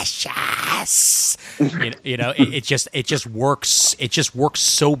Precious. It just works. It just works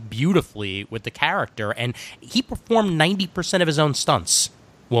so beautifully with the character, and he performed 90% of his own stunts.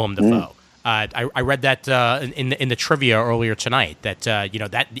 Willem Dafoe. I read that in the trivia earlier tonight that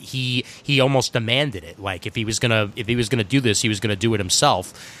that he almost demanded it. Like if he was gonna do this, he was gonna do it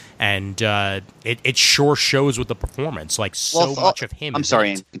himself. And it sure shows with the performance, like much of him. I'm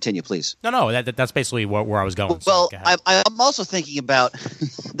sorry, continue, please. No, that's basically where I was going. Well, I'm also thinking about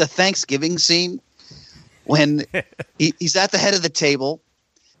the Thanksgiving scene when he's at the head of the table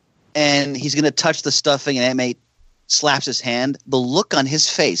and he's going to touch the stuffing, and Aunt May slaps his hand. The look on his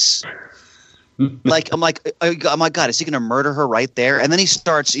face, I'm like, oh my God, is he going to murder her right there? And then he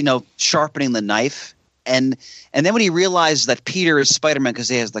starts, sharpening the knife. And then when he realizes that Peter is Spider-Man because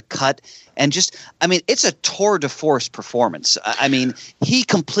he has the cut, and it's a tour de force performance. I mean, he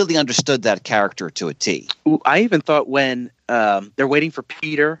completely understood that character to a T. I even thought when they're waiting for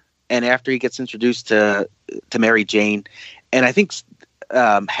Peter, and after he gets introduced to Mary Jane, and I think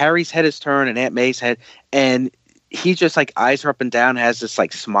Harry's head is turned and Aunt May's head, and he just like eyes her up and down, has this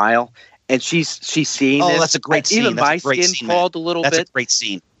like smile, and she's seeing. Oh, that's a great scene. Even my skin crawled a little bit. That's a great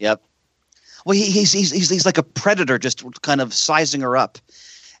scene. Yep. Well, he's like a predator, just kind of sizing her up,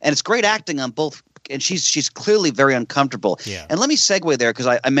 and it's great acting on both. And she's clearly very uncomfortable. Yeah. And let me segue there because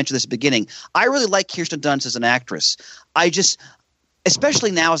I mentioned this at the beginning. I really like Kirsten Dunst as an actress. Especially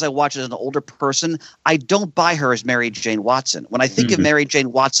now as I watch it as an older person, I don't buy her as Mary Jane Watson. When I think of Mary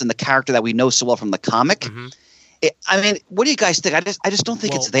Jane Watson, the character that we know so well from the comic. What do you guys think? I just don't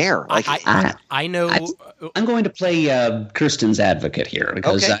think it's there. Like, I know. I'm going to play Kirsten's advocate here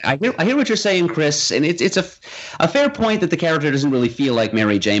because I hear what you're saying, Chris, and it's a fair point that the character doesn't really feel like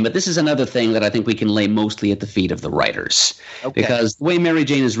Mary Jane, but this is another thing that I think we can lay mostly at the feet of the writers. Because the way Mary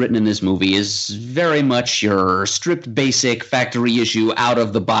Jane is written in this movie is very much your stripped, basic, factory issue, out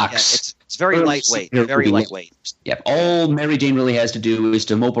of the box. It's very lightweight. Very lightweight. Yep. All Mary Jane really has to do is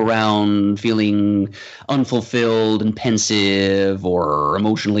to mope around feeling unfulfilled and pensive or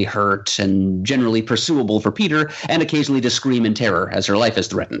emotionally hurt and generally pursuable for Peter, and occasionally to scream in terror as her life is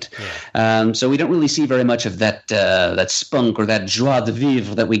threatened. Yeah. So we don't really see very much of that spunk or that joie de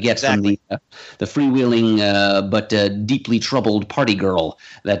vivre that we get from the freewheeling but deeply troubled party girl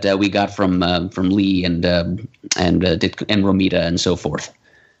that we got from Lee and Romita and so forth.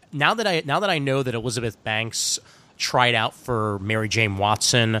 Now that I know that Elizabeth Banks tried out for Mary Jane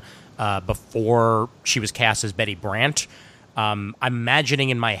Watson before she was cast as Betty Brant, I'm imagining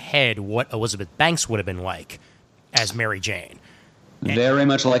in my head what Elizabeth Banks would have been like as Mary Jane. Very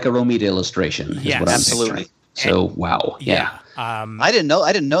much like a Romita illustration. Yes, what I'm absolutely. So wow, yeah. I didn't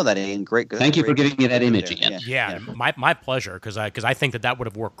know that, Ian. Great. Thank you for giving me that image, Ian. Yeah, my pleasure, because I think that would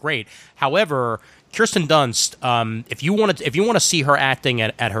have worked great. However, Kirsten Dunst, if you want to see her acting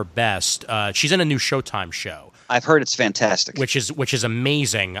at her best, she's in a new Showtime show. I've heard it's fantastic, which is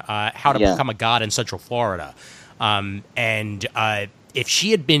amazing. How to Become a God in Central Florida, and if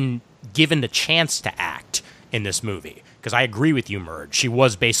she had been given the chance to act in this movie, because I agree with you, Merge, she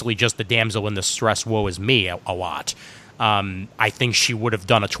was basically just the damsel in distress, woe is me a lot. I think she would have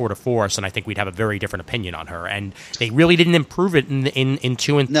done a tour de force, and I think we'd have a very different opinion on her. And they really didn't improve it in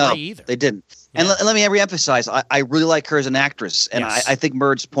 2 and 3 either. They didn't. Yeah. And let me reemphasize, I really like her as an actress, and yes. I think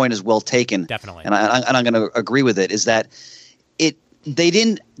Murd's point is well taken. Definitely. And I'm going to agree with it, is that they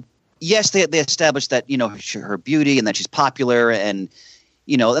didn't – yes, they established that, her beauty and that she's popular and –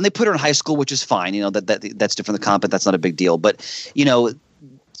 and they put her in high school, which is fine. That's different than the comic, but that's not a big deal. But,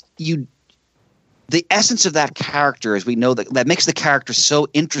 the essence of that character, as we know, that makes the character so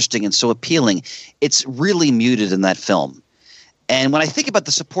interesting and so appealing, it's really muted in that film. And when I think about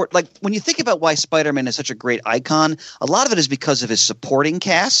the support, like when you think about why Spider-Man is such a great icon, a lot of it is because of his supporting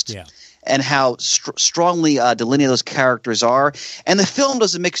cast and how strongly delineated those characters are. And the film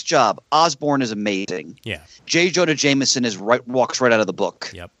does a mixed job. Osborn is amazing. Yeah. J. Jonah Jameson walks right out of the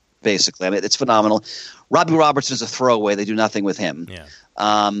book. Yep. Basically, I mean, it's phenomenal. Robbie Robertson is a throwaway. They do nothing with him. Yeah.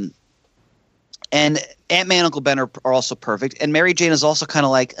 And Aunt-Man and Uncle Ben are also perfect. And Mary Jane is also kind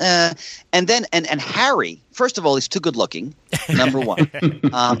of like, eh. And then and Harry, first of all, he's too good looking, number one.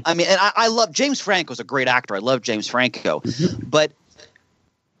 I mean, and I love James Franco's a great actor. I love James Franco. But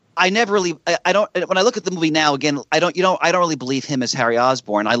I never really I don't when I look at the movie now again, I don't really believe him as Harry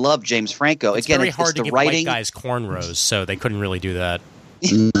Osborn. I love James Franco. It's again, very hard to the give writing. white guys cornrows, so they couldn't really do that.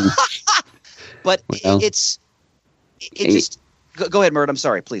 But it just go ahead, Mert. I'm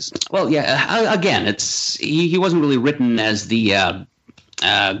sorry, please. Well, yeah. Again, he wasn't really written as the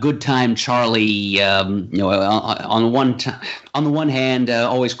good time Charlie. On the one hand,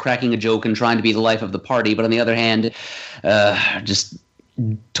 always cracking a joke and trying to be the life of the party, but on the other hand, just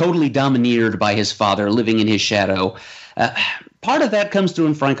totally domineered by his father, living in his shadow. Part of that comes through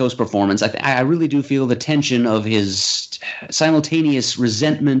in Franco's performance. I really do feel the tension of his simultaneous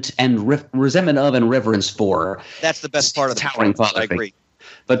resentment and resentment of and reverence for. That's the best part of the towering father. I agree.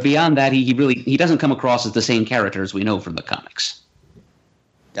 But beyond that, he doesn't come across as the same characters we know from the comics.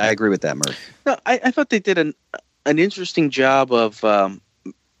 I agree with that, Mert. No, I thought they did an interesting job of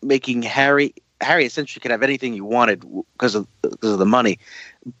making Harry essentially could have anything he wanted because of the money,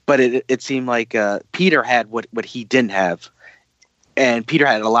 but it seemed like Peter had what he didn't have, and Peter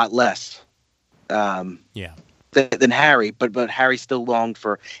had a lot less. Than Harry, but Harry still longed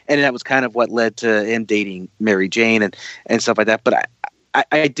for, and that was kind of what led to him dating Mary Jane and stuff like that. But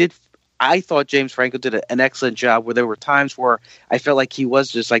I thought James Franco did an excellent job where there were times where I felt like he was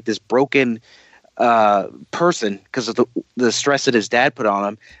just like this broken person because of the stress that his dad put on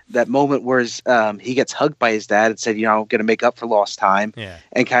him. That moment where he gets hugged by his dad and said, I'm going to make up for lost time. Yeah.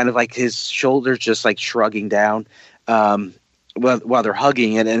 And kind of like his shoulders just like shrugging down while they're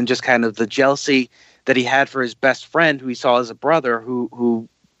hugging and just kind of the jealousy that he had for his best friend who he saw as a brother who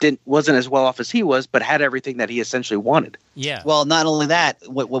wasn't as well off as he was, but had everything that he essentially wanted. Yeah. Well, not only that,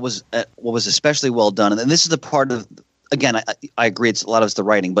 what was especially well done, and this is the part of, again, I agree, a lot of it's the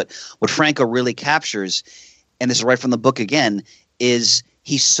writing, but what Franco really captures, and this is right from the book again, is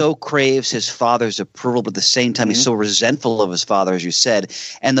he so craves his father's approval, but at the same time he's so resentful of his father, as you said.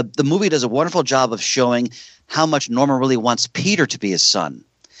 And the movie does a wonderful job of showing how much Norman really wants Peter to be his son.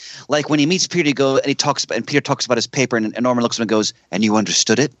 Like when he meets Peter, Peter talks about his paper, and Norman looks at him and goes, "And you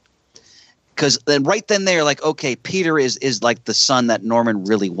understood it?" Because then right then they're like, okay, Peter is like the son that Norman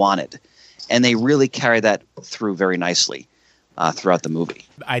really wanted. And they really carry that through very nicely throughout the movie.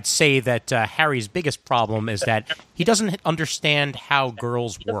 I'd say that Harry's biggest problem is that he doesn't understand how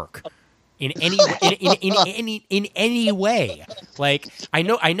girls work in any way. Like I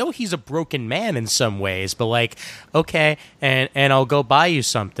know he's a broken man in some ways, but like, okay, and I'll go buy you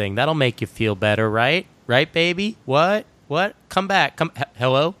something that'll make you feel better, right, baby? What? Come back.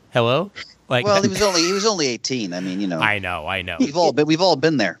 Hello. Like, well, he was only 18. I mean, I know. We've all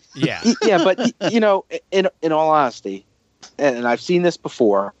been there. Yeah. Yeah, but in all honesty, and I've seen this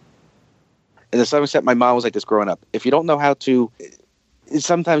before, and to some extent my mom was like this growing up. If you don't know how to,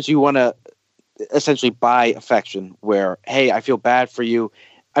 sometimes you want to essentially buy affection where, hey, I feel bad for you.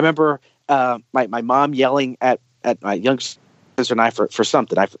 I remember my mom yelling at my young sister and I for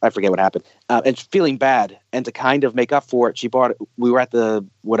something. I forget what happened. And feeling bad, and to kind of make up for it, we were at the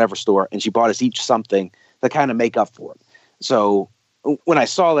whatever store, and she bought us each something to kind of make up for it. So when I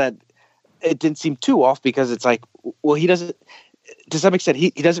saw that, it didn't seem too off, because it's like, well, he doesn't, to some extent,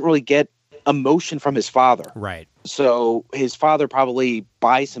 he doesn't really get emotion from his father. Right. So his father probably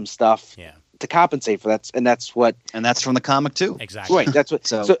buys him stuff to compensate for that. And that's from the comic too. Exactly. Right. That's what,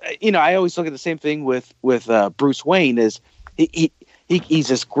 so I always look at the same thing with Bruce Wayne is he's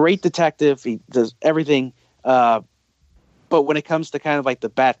this great detective. He does everything. But when it comes to kind of like the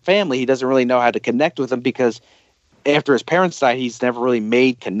Bat family, he doesn't really know how to connect with them, because after his parents died, he's never really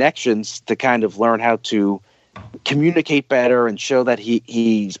made connections to kind of learn how to communicate better and show that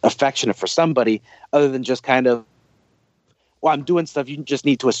he's affectionate for somebody, other than just kind of, well, I'm doing stuff. You just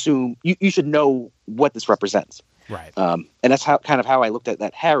need to assume you should know what this represents. Right. And that's how I looked at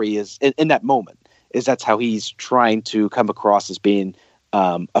that Harry is in that moment, is that's how he's trying to come across as being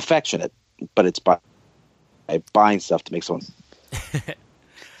affectionate, but it's by buying stuff to make someone.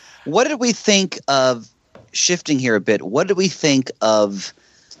 What did we think of, shifting here a bit, what did we think of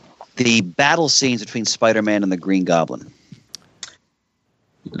the battle scenes between Spider-Man and the Green Goblin?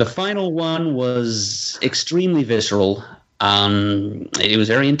 The final one was extremely visceral. It was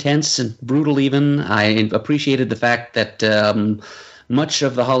very intense and brutal even. I appreciated the fact that much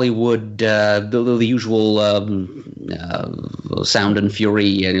of the Hollywood, the usual sound and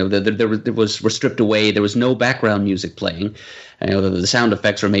fury, there was stripped away. There was no background music playing. The sound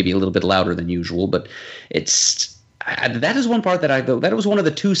effects were maybe a little bit louder than usual, but that is one part that was one of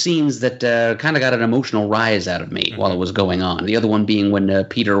the two scenes that kind of got an emotional rise out of me while it was going on. The other one being when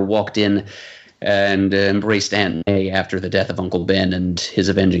Peter walked in and embraced Aunt May after the death of Uncle Ben and his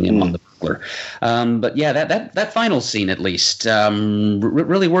avenging him on the burglar. But yeah, that final scene at least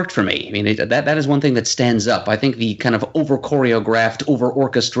really worked for me. I mean, that is one thing that stands up. I think the kind of over-choreographed,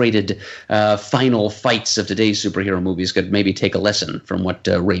 over-orchestrated final fights of today's superhero movies could maybe take a lesson from what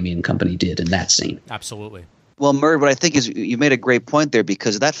Raimi and company did in that scene. Absolutely. Well, Murray, what I think is you made a great point there,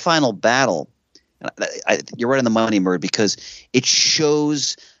 because that final battle, you're right on the money, Murray, because it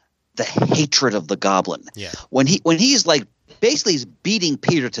shows the hatred of the Goblin. Yeah. When he's like basically he's beating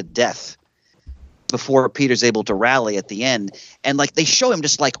Peter to death before Peter's able to rally at the end, and like they show him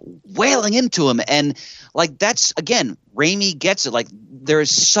just like wailing into him, and like that's again Raimi gets it. Like there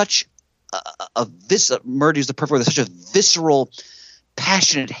is such Murray is the perfect word. There's such a visceral,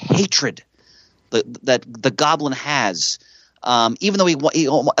 passionate hatred that the Goblin has, even though he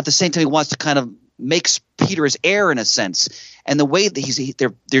at the same time he wants to kind of makes Peter his heir in a sense, and the way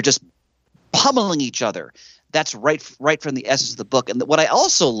that they're just pummeling each other. That's right from the essence of the book. And what I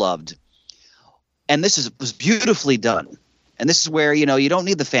also loved, and this was beautifully done, and this is where you don't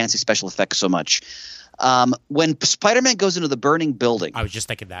need the fancy special effects so much. When Spider-Man goes into the burning building, I was just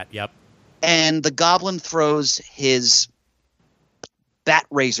thinking that. Yep. And the Goblin throws his bat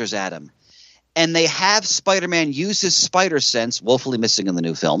razors at him. And they have Spider-Man use his spider sense, woefully missing in the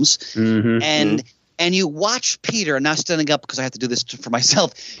new films. Mm-hmm. And you watch Peter, now standing up because I have to do this for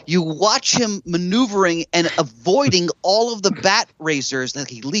myself, you watch him maneuvering and avoiding all of the bat razors. Like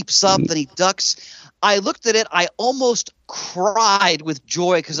he leaps up, then he ducks. I looked at it, I almost cried with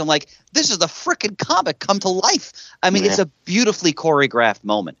joy because I'm like, this is the frickin' comic come to life. I mean, It's a beautifully choreographed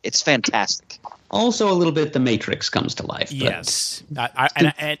moment. It's fantastic. Also, a little bit, The Matrix comes to life. Yes,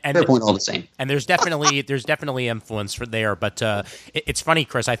 and fair point, all the same. And there's definitely influence for there. But it's funny,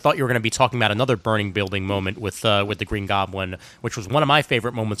 Chris. I thought you were going to be talking about another burning building moment with the Green Goblin, which was one of my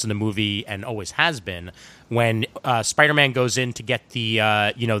favorite moments in the movie and always has been, when Spider-Man goes in to get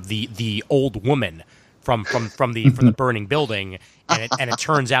the old woman from the burning building, and it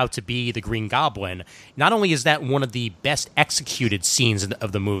turns out to be the Green Goblin. Not only is that one of the best executed scenes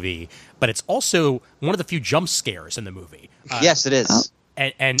of the movie, but it's also one of the few jump scares in the movie. Yes, it is.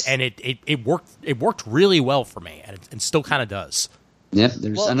 And it worked really well for me, and it still kind of does. Yeah,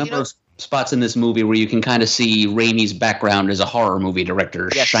 there's a number of spots in this movie where you can kind of see Raimi's background as a horror movie director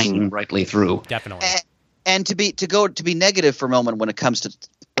shining brightly through. Definitely. And to be negative for a moment when it comes to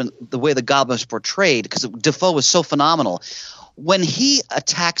the way the Goblin is portrayed, because Dafoe was so phenomenal. When he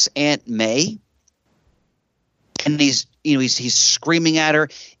attacks Aunt May, and he's screaming at her.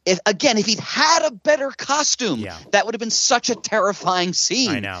 If he'd had a better costume, that would have been such a terrifying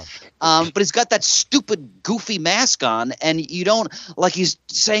scene. I know. But he's got that stupid, goofy mask on, and you don't like he's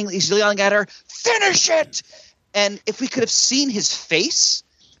yelling at her, "Finish it!" And if we could have seen his face,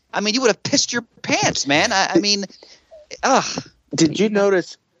 I mean, you would have pissed your pants, man. I mean, ugh. Did you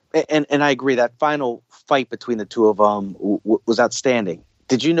notice? And I agree, that final fight between the two of them was outstanding.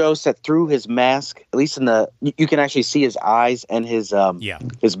 Did you notice that through his mask, at least you can actually see his eyes and his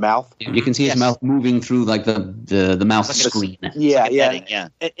mouth? You can see his mouth moving through like the mouth screen. Yeah.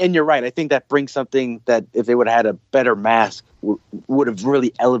 And you're right. I think that brings something that if they would have had a better mask would have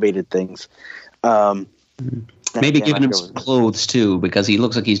really elevated things. Maybe giving him some clothes too, because he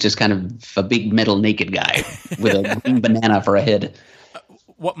looks like he's just kind of a big metal naked guy with a green banana for a head.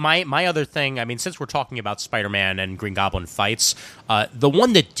 What my other thing, I mean, since we're talking about Spider-Man and Green Goblin fights, the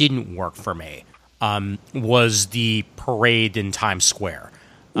one that didn't work for me was the parade in Times Square.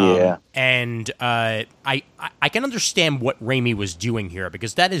 And I can understand what Raimi was doing here,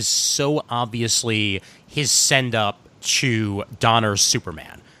 because that is so obviously his send-up to Donner's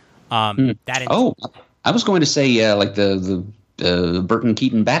Superman. I was going to say like the Burton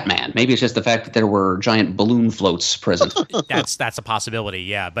Keaton Batman. Maybe it's just the fact that there were giant balloon floats present. That's a possibility,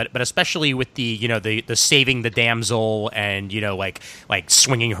 yeah. But especially with the the saving the damsel and like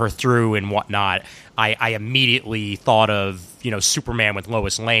swinging her through and whatnot, I immediately thought of Superman with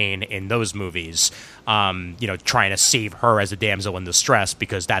Lois Lane in those movies, trying to save her as a damsel in distress,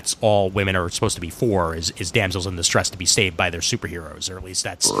 because that's all women are supposed to be for is damsels in distress, to be saved by their superheroes, or at least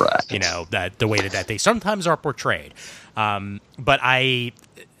that's right. That the way that they sometimes are portrayed. But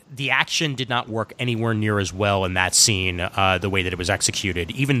the action did not work anywhere near as well in that scene, the way that it was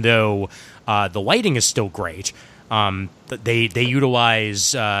executed, even though the lighting is still great. They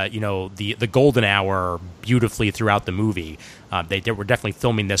utilize the golden hour beautifully throughout the movie. They were definitely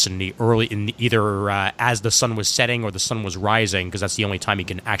filming this in either as the sun was setting or the sun was rising, because that's the only time you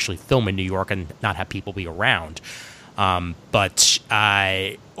can actually film in New York and not have people be around. But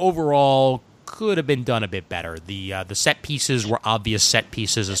overall, could have been done a bit better. The set pieces were obvious set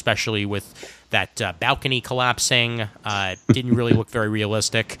pieces, especially with that balcony collapsing. Didn't really look very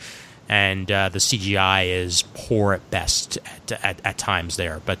realistic. And the CGI is poor at best at times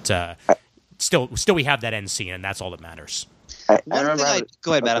there. But still we have that end scene, and that's all that matters. Go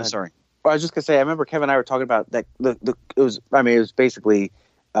ahead, Matt. I'm sorry. Well, I was just gonna say, I remember Kevin and I were talking about that. It was basically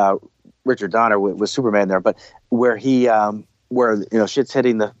Richard Donner with Superman there, but where he where shit's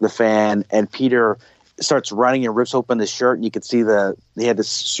hitting the fan, and Peter starts running and rips open the shirt, and you could see he had this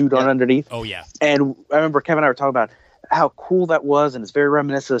suit on underneath. Oh yeah. And I remember Kevin and I were talking about how cool that was, and it's very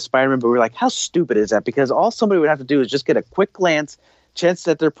reminiscent of Spider-Man, but we were like, how stupid is that? Because all somebody would have to do is just get a quick glance, chance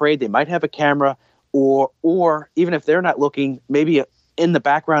that they're preyed, they might have a camera, or even if they're not looking, maybe in the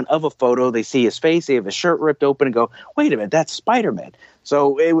background of a photo, they see his face, they have his shirt ripped open, and go, wait a minute, that's Spider-Man.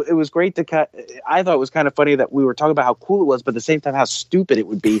 So it was great to cut. I thought it was kind of funny that we were talking about how cool it was, but at the same time, how stupid it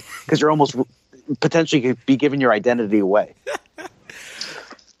would be, because you're almost potentially could be giving your identity away.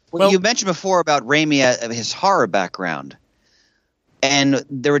 Well, you mentioned before about Raimi, his horror background, and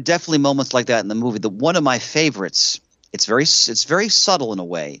there were definitely moments like that in the movie. One of my favorites, it's very subtle in a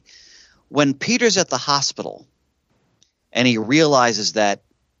way, when Peter's at the hospital and he realizes that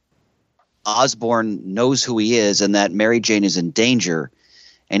Osborn knows who he is and that Mary Jane is in danger,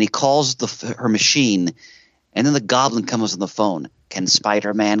 and he calls her machine, and then the Goblin comes on the phone. Can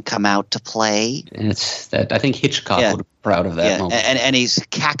Spider-Man come out to play? It's that. I think Hitchcock would be proud of that moment. And he's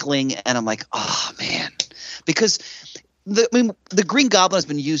cackling, and I'm like, oh man, because the Green Goblin has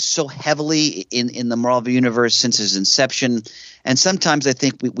been used so heavily in the Marvel universe since his inception, and sometimes I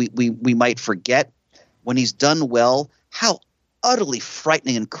think we might forget, when he's done well, how utterly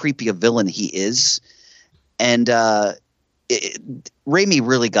frightening and creepy a villain he is, and Raimi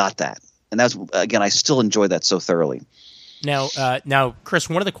really got that, and that's, again, I still enjoy that so thoroughly. Now, Chris,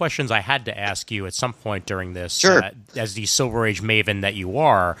 one of the questions I had to ask you at some point during this, sure. As the Silver Age maven that you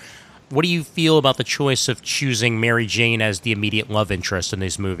are, what do you feel about the choice of choosing Mary Jane as the immediate love interest in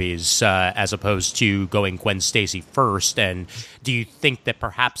these movies, as opposed to going Gwen Stacy first? And do you think that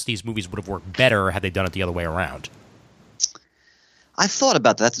perhaps these movies would have worked better had they done it the other way around? I thought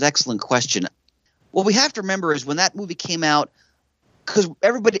about that. That's an excellent question. What we have to remember is when that movie came out, because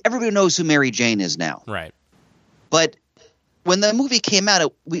everybody knows who Mary Jane is now. Right. But when the movie came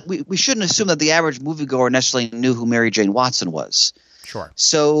out, we shouldn't assume that the average moviegoer necessarily knew who Mary Jane Watson was. Sure.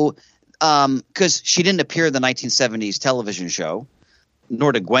 So, because she didn't appear in the 1970s television show,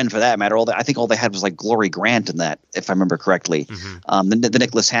 nor did Gwen for that matter. I think all they had was like Glory Grant in that, if I remember correctly, the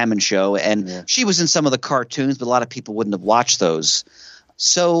Nicholas Hammond show. And she was in some of the cartoons, but a lot of people wouldn't have watched those.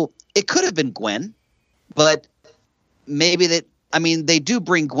 So it could have been Gwen, but maybe they do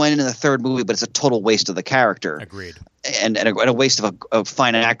bring Gwen in the third movie, but it's a total waste of the character. Agreed. And a waste of a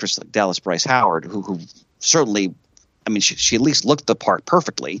fine actress like Dallas Bryce Howard, who certainly, she at least looked the part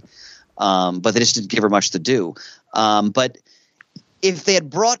perfectly, but they just didn't give her much to do. But if they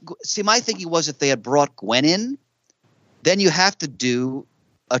had my thinking was if they had brought Gwen in, then you have to do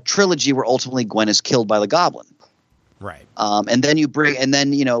a trilogy where ultimately Gwen is killed by the Goblin. Right. And then you bring in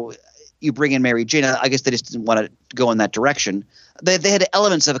Mary Jane. I guess they just didn't want to go in that direction. They had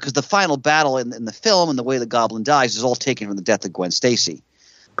elements of it because the final battle in the film and the way the Goblin dies is all taken from the death of Gwen Stacy,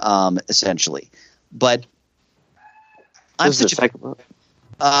 essentially. But I'm such a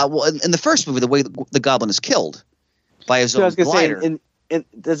well, in the first movie, the way the Goblin is killed by his own glider.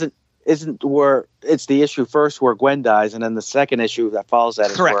 Isn't where it's the issue first where Gwen dies, and then the second issue that follows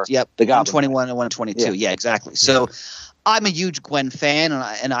that correct. Is where the Goblin 121 and 122. Yeah, exactly. So I'm a huge Gwen fan,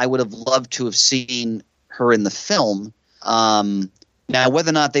 and I would have loved to have seen her in the film. Now, whether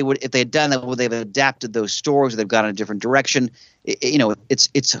or not they would, if they had done that, would they have adapted those stories? Or they've gone in a different direction.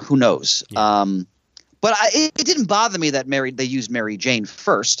 It's who knows. Yeah. But it didn't bother me that they used Mary Jane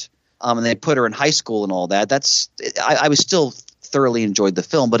first, and they put her in high school and all that. I was still thoroughly enjoyed the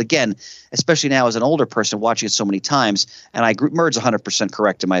film, but again, especially now as an older person watching it so many times, and Murd's 100%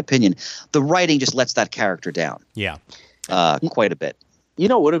 correct in my opinion. The writing just lets that character down. Yeah, quite a bit.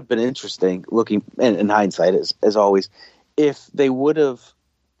 What would have been interesting, looking in hindsight, as always, if they would have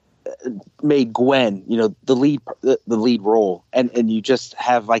made Gwen, the lead role, and you just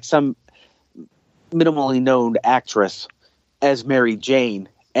have like some minimally known actress as Mary Jane,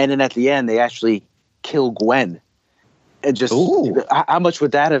 and then at the end they actually kill Gwen, and just how much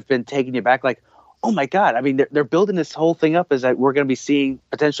would that have been taking you back? Like, oh my God. I mean, they're building this whole thing up as that we're going to be seeing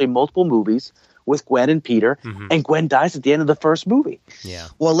potentially multiple movies with Gwen and Peter, and Gwen dies at the end of the first movie. Yeah.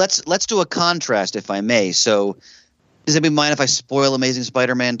 Well, let's do a contrast, if I may. So, does anybody mind if I spoil Amazing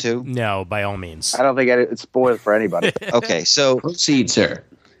Spider-Man 2? No, by all means. I don't think it's spoiled for anybody. Okay, so Proceed, sir.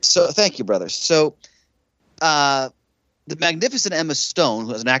 So thank you, brother. So, the magnificent Emma Stone,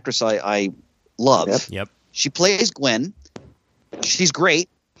 who is an actress I love, Yep. she plays Gwen. She's great.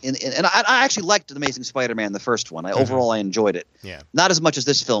 And I actually liked The Amazing Spider-Man, the first one. Overall, I enjoyed it. Yeah. Not as much as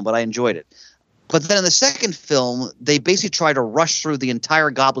this film, but I enjoyed it. But then in the second film, they basically try to rush through the entire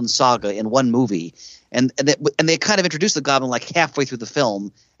Goblin saga in one movie. And they kind of introduce the Goblin like halfway through the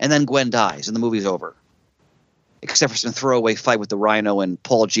film, and then Gwen dies, and the movie's over. Except for some throwaway fight with the Rhino and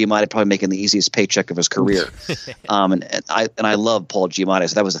Paul Giamatti probably making the easiest paycheck of his career. And I love Paul Giamatti,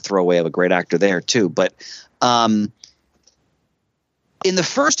 so that was a throwaway of a great actor there too. But in the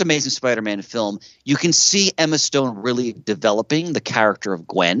first Amazing Spider-Man film, you can see Emma Stone really developing the character of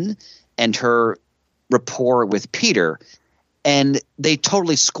Gwen and her rapport with Peter. And they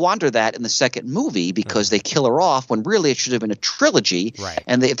totally squander that in the second movie because they kill her off when really it should have been a trilogy. Right.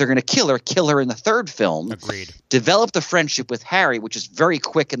 And if they're going to kill her in the third film. Agreed. Develop the friendship with Harry, which is very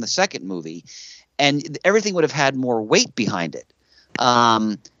quick in the second movie. And everything would have had more weight behind it.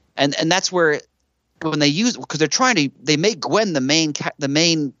 And that's where when they use – because they're trying to – they make Gwen the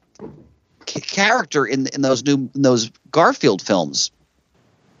main character in those Garfield films.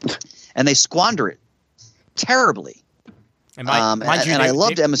 And they squander it terribly. And I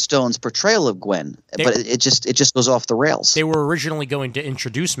loved Emma Stone's portrayal of Gwen, but it just goes off the rails. They were originally going to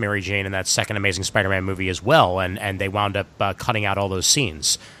introduce Mary Jane in that second Amazing Spider-Man movie as well, and they wound up cutting out all those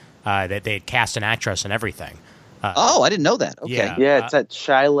scenes. They had cast an actress and everything. I didn't know that. Okay. Yeah, it's that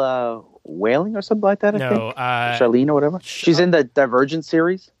Shyla Whaling or something like that, I think. Charlene or whatever. She's in the Divergent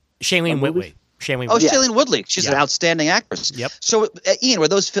series. Shailene Woodley. Shailene Woodley. She's an outstanding actress. Yep. So, Ian, were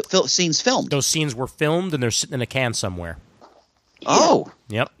those scenes filmed? Those scenes were filmed, and they're sitting in a can somewhere. Oh.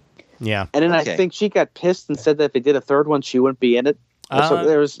 Yep. Yeah. And then I think she got pissed and said that if they did a third one, she wouldn't be in it.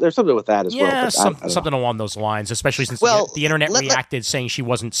 There's something with that as well. Yeah, something along those lines, especially since the internet reacted saying she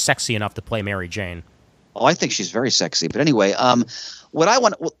wasn't sexy enough to play Mary Jane. Oh, I think she's very sexy. But anyway, what I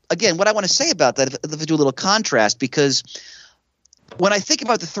want to say about that, if I do a little contrast, because when I think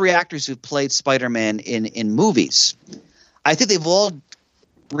about the three actors who've played Spider-Man in movies, I think they've all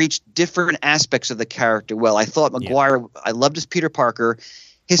reached different aspects of the character. Well, I thought Maguire, I loved his Peter Parker.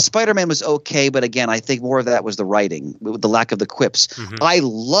 His Spider-Man was okay, but again, I think more of that was the writing, with the lack of the quips. I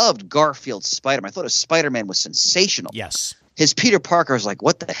loved Garfield's Spider-Man. I thought his Spider-Man was sensational. Yes. His Peter Parker was like,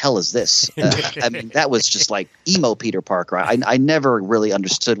 what the hell is this? I mean, that was just like emo Peter Parker. I never really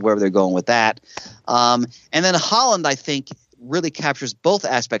understood where they're going with that. And then Holland, I think, really captures both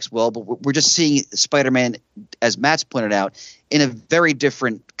aspects well, but we're just seeing Spider-Man, as Matt's pointed out, in a very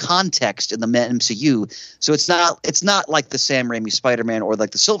different context in the MCU. So it's not like the Sam Raimi Spider-Man or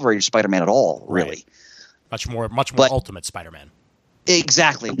like the Silver Age Spider-Man at all, really. Much more Ultimate Spider-Man.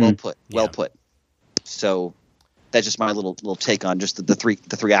 Exactly. Well put. Well put. So that's just my little take on just the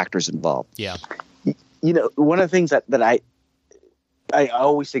three actors involved. Yeah. You know, one of the things that I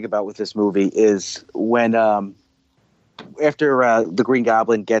always think about with this movie is when after the Green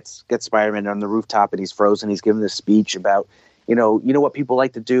Goblin gets Spider-Man on the rooftop and he's frozen, he's giving this speech about, you know what people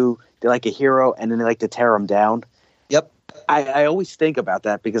like to do? They like a hero and then they like to tear him down. Yep. I always think about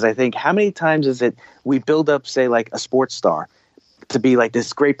that because I think how many times is it we build up, say, like a sports star to be like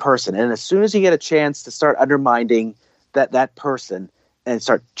this great person, and as soon as you get a chance to start undermining that person and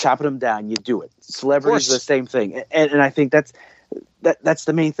start chopping them down, you do it. Celebrities are the same thing, and I think that's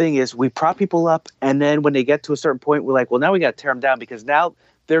the main thing is we prop people up, and then when they get to a certain point, we're like, well, now we got to tear them down because now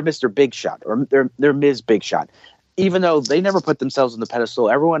they're Mr. Big Shot or they're Ms. Big Shot, even though they never put themselves on the pedestal,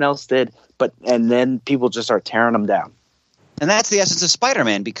 everyone else did, and then people just start tearing them down. And that's the essence of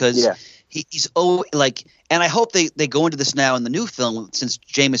Spider-Man because he's like, and I hope they go into this now in the new film since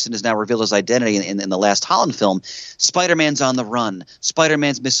Jameson has now revealed his identity in the last Holland film. Spider-Man's on the run.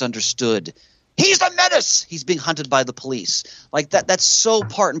 Spider-Man's misunderstood. He's the menace. He's being hunted by the police. Like that's so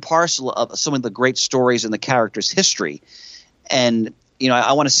part and parcel of some of the great stories in the character's history. And,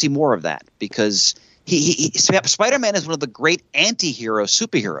 I want to see more of that because Spider-Man is one of the great anti-hero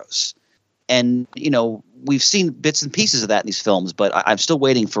superheroes. And, we've seen bits and pieces of that in these films, but I'm still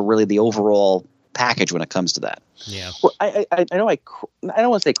waiting for really the overall package when it comes to that. Yeah. Well, I know I don't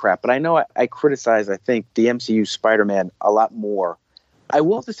want to say crap, but I know I criticize, I think, the MCU Spider-Man a lot more. I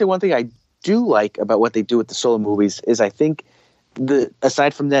will have to say one thing I do like about what they do with the solo movies is I think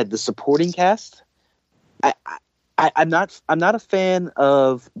aside from that, the supporting cast, I I'm not a fan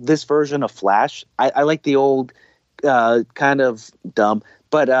of this version of Flash. I like the old kind of dumb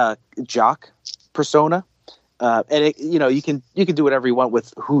but jock persona. And you can do whatever you want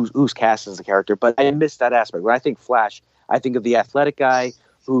with who's cast as a character, but I miss that aspect. When I think Flash, I think of the athletic guy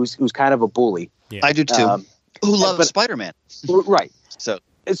who's kind of a bully. Yeah. I do too. Who loves Spider-Man? Right.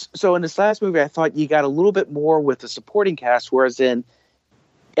 So in this last movie, I thought you got a little bit more with the supporting cast, whereas in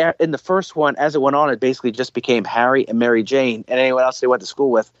the first one, as it went on, it basically just became Harry and Mary Jane, and anyone else they went to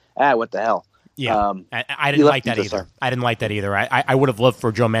school with. What the hell? Yeah, I didn't like that either. I didn't like that either. I would have loved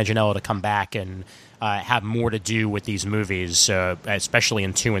for Joe Manganiello to come back and have more to do with these movies, especially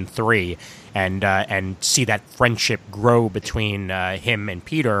in 2 and 3, and see that friendship grow between him and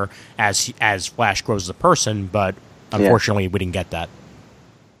Peter as Flash grows as a person. But unfortunately, we didn't get that.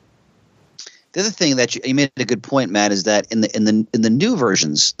 The other thing that you made a good point, Matt, is that in the new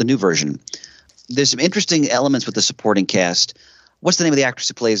version, there's some interesting elements with the supporting cast. What's the name of the actress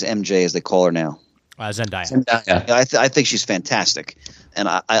who plays MJ, as they call her now? Zendaya. I think she's fantastic, and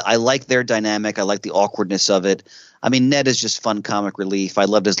I like their dynamic. I like the awkwardness of it. I mean, Ned is just fun comic relief. I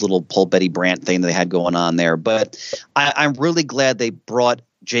loved his little Paul Betty Brant thing that they had going on there. But I'm really glad they brought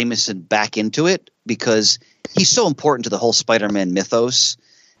Jameson back into it because he's so important to the whole Spider-Man mythos.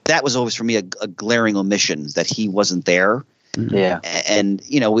 That was always for me a glaring omission that he wasn't there. Yeah, and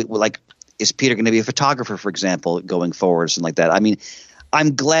is Peter going to be a photographer, for example, going forward, or something like that? I mean,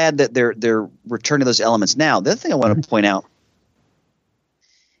 I'm glad that they're returning those elements now. The other thing I want to point out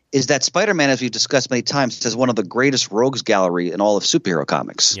is that Spider-Man, as we've discussed many times, has one of the greatest rogues gallery in all of superhero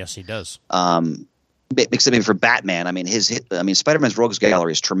comics. Yes, he does. Except maybe for Batman. I mean, Spider-Man's rogues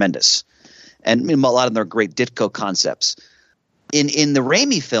gallery is tremendous, and a lot of them are great Ditko concepts. In the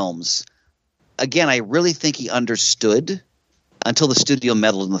Raimi films, again, I really think he understood until the studio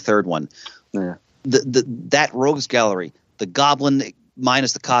meddled in the third one. Yeah. That rogues gallery, the Goblin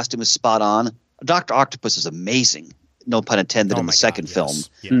minus the costume is spot on. Dr. Octopus is amazing, no pun intended, in the second film.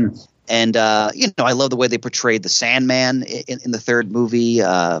 Yeah. And I love the way they portrayed the Sandman in the third movie.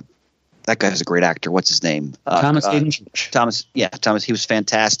 That guy's a great actor. What's his name? Thomas Hayden Church. Thomas. He was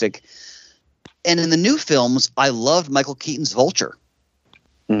fantastic. And in the new films, I loved Michael Keaton's Vulture.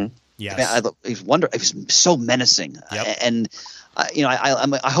 Mm. Yes. I mean, he's so menacing. Yep. And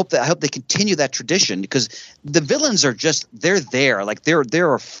I hope they continue that tradition because the villains are they're there, like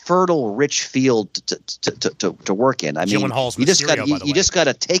they're a fertile, rich field to work in. I mean, Gyllenhaal's you just got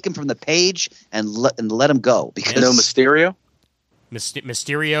to take him from the page and let him go because Mysterio.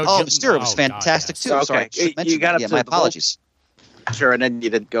 Mysterio. Oh, Mysterio was fantastic God, yes. too. Okay, Sorry, you got up to my the apologies. Sure, and then you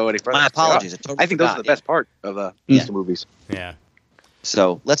didn't go any further. My apologies. I think those are the best part of these two movies. Yeah.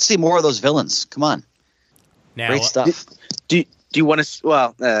 So let's see more of those villains. Come on, Now, great stuff. Do you want to?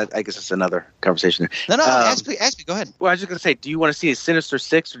 Well, I guess it's another conversation. No. Ask me. Go ahead. Well, I was just going to say, do you want to see a Sinister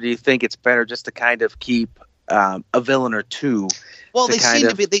Six, or do you think it's better just to kind of keep a villain or two? Well, they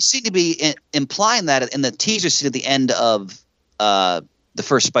seem to be implying that in the teaser scene at the end of the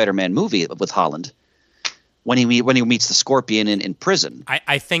first Spider-Man movie with Holland. When he meets the Scorpion in prison,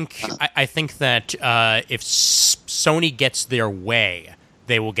 I think that if Sony gets their way,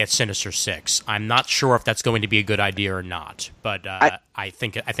 they will get Sinister Six. I'm not sure if that's going to be a good idea or not, but I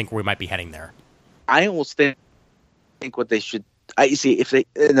think we might be heading there. I almost think what they should. You see, if they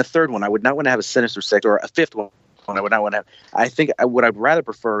in the third one, I would not want to have a Sinister Six, or a fifth one. I would not want to have. I think what I'd rather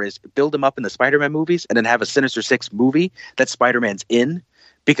prefer is build them up in the Spider-Man movies, and then have a Sinister Six movie that Spider-Man's in.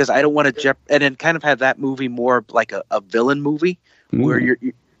 Because I don't want to and then kind of have that movie more like a villain movie where you're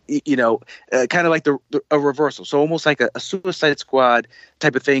kind of like a reversal. So almost like a Suicide Squad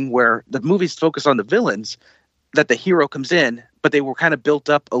type of thing where the movies focus on the villains, that the hero comes in, but they were kind of built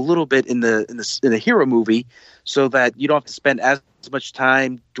up a little bit in the hero movie, so that you don't have to spend as much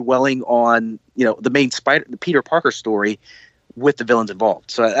time dwelling on the main the Peter Parker story with the villains involved.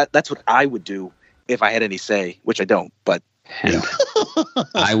 So that's what I would do if I had any say, which I don't, but. Yeah.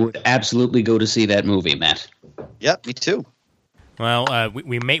 I would absolutely go to see that movie, Matt. Yep, me too. Well,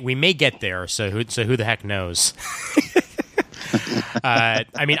 we may get there. So who the heck knows?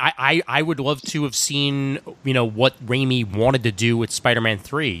 I mean, I would love to have seen what Raimi wanted to do with Spider-Man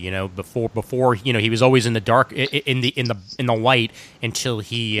 3. Before he was always in the dark, in the light until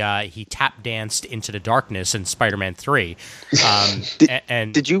he tap danced into the darkness in Spider-Man 3.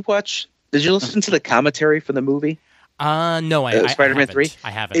 Did you listen to the commentary for the movie? No, Spider-Man 3. I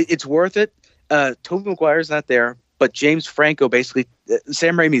haven't. It's worth it. Tobey Maguire's not there, but James Franco basically,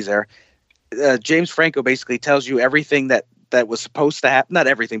 Sam Raimi's there. James Franco basically tells you everything that that was supposed to happen. Not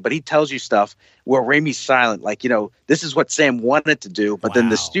everything, but he tells you stuff where Raimi's silent. Like, this is what Sam wanted to do, but then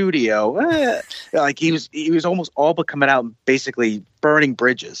the studio, like he was almost all but coming out and basically burning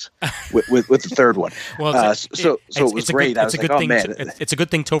bridges with the third one. Well, so it was great. I was like, oh man, it's a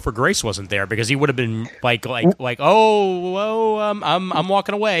good thing Topher Grace wasn't there, because he would have been like, I'm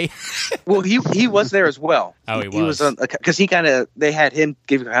walking away. Well, he was there as well. Oh, he was. He was on, because they had him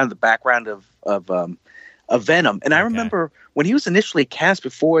give kind of the background of Venom. And I remember when he was initially cast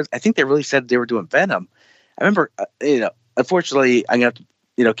before, I think they really said they were doing Venom. I remember, unfortunately, I'm going to have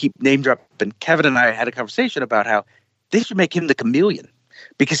to, keep name dropping. Kevin and I had a conversation about how they should make him the chameleon,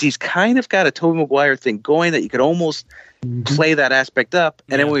 because he's kind of got a Tobey Maguire thing going that you could almost play that aspect up.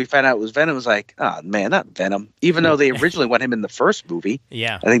 And then when we found out it was Venom, it was like, oh man, not Venom. Even though they originally want him in the first movie.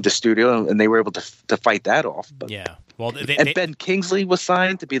 Yeah. I think the studio, and they were able to fight that off. But. Yeah. Well, Ben Kingsley was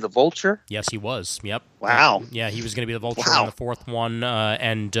signed to be the Vulture. Yes, he was. Yep. Wow. Yeah, he was going to be the Vulture in the fourth one.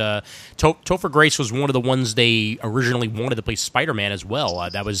 And Topher Grace was one of the ones they originally wanted to play Spider-Man as well.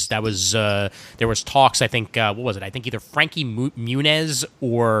 There was talks. I think what was it? I think either Frankie Muniz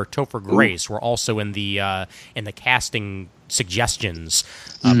or Topher Grace were also in the casting suggestions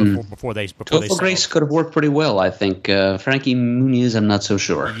before they. Topher Grace could have worked pretty well, I think. Frankie Muniz, I'm not so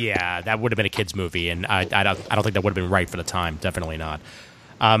sure. Yeah, that would have been a kids' movie, and I don't think that would have been right for the time. Definitely not.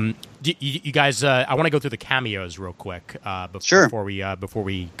 You guys, I want to go through the cameos real quick before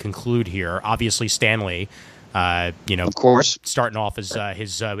we conclude here. Obviously, Stanley. Of course, starting off as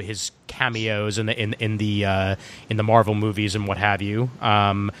his cameos in the Marvel movies and what have you.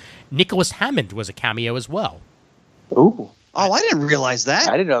 Nicholas Hammond was a cameo as well. Ooh. Oh, I didn't realize that.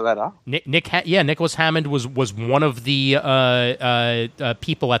 I didn't know that at all. Nicholas Hammond was one of the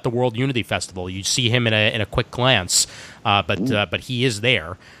people at the World Unity Festival. You see him in a quick glance, but he is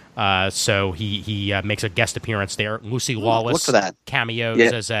there. So he makes a guest appearance there. Lucy Lawless look for that.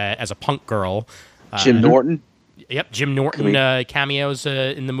 Cameos as a punk girl. Jim Norton. Yep, Jim Norton cameos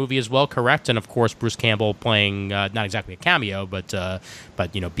in the movie as well, correct? And of course, Bruce Campbell playing not exactly a cameo, but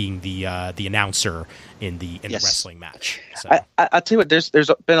being the announcer in the wrestling match. So. I'll tell you what, there's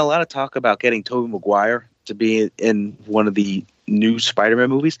been a lot of talk about getting Tobey Maguire to be in one of the new Spider-Man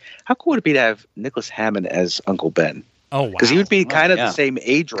movies. How cool would it be to have Nicholas Hammond as Uncle Ben? Oh, wow. Because he would be kind of the same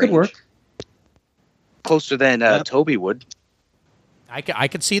age range. Could work. Closer than Tobey would. I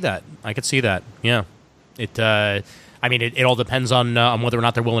could see that. Yeah. It all depends on whether or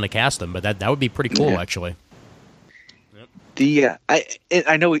not they're willing to cast them, but that would be pretty cool, actually. Yep.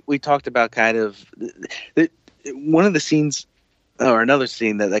 I know we talked about kind of one of the scenes, or another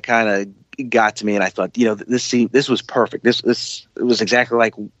scene that kind of got to me, and I thought, this was perfect. This was exactly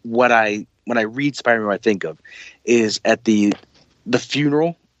like what when I read Spider-Man, what I think of is at the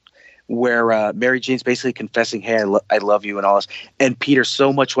funeral, where Mary Jane's basically confessing, hey, I love you and all this. And Peter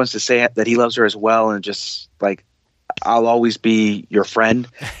so much wants to say that he loves her as well, and just like, I'll always be your friend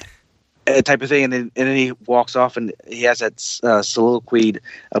type of thing. And then he walks off, and he has that soliloquy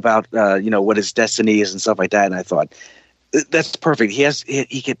about, what his destiny is and stuff like that. And I thought, that's perfect.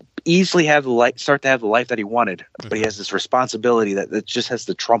 He could easily start to have the life that he wanted, but he has this responsibility that just has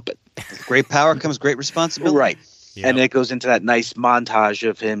the trumpet. With great power comes great responsibility. Right. Yep. And it goes into that nice montage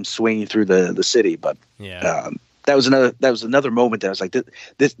of him swinging through the city. But that was another moment that I was like,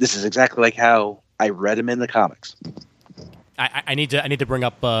 this is exactly like how I read him in the comics. I need to bring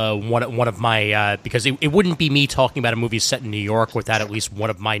up one of my because it wouldn't be me talking about a movie set in New York without at least one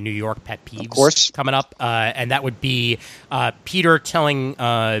of my New York pet peeves coming up, and that would be Peter telling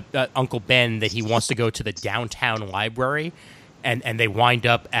Uncle Ben that he wants to go to the downtown library, and they wind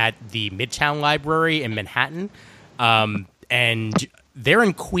up at the Midtown Library in Manhattan. And they're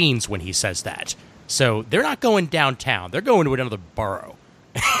in Queens when he says that. So they're not going downtown. They're going to another borough.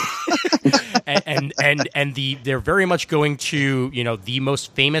 and they're very much going to, the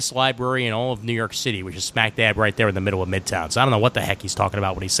most famous library in all of New York City, which is smack dab right there in the middle of Midtown. So I don't know what the heck he's talking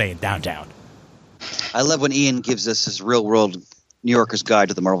about when he's saying downtown. I love when Ian gives us his real world New Yorker's guide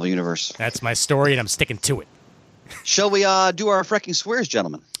to the Marvel Universe. That's my story, and I'm sticking to it. Shall we do our fricking swears,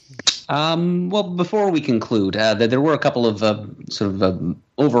 gentlemen? Well, before we conclude, there were a couple of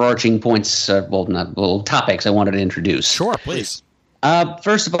overarching points, topics I wanted to introduce. Sure, please.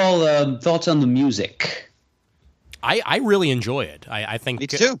 First of all, thoughts on the music. I really enjoy it. I think me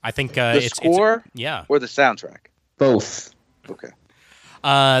too. I think the score, or the soundtrack. Both. Okay.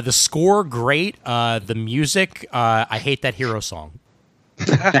 The score, great. The music, I hate that hero song.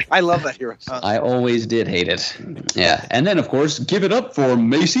 I love that hero song. I always did hate it. Yeah, and then of course, give it up for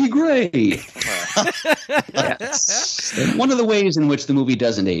Macy Gray. Yes. One of the ways in which the movie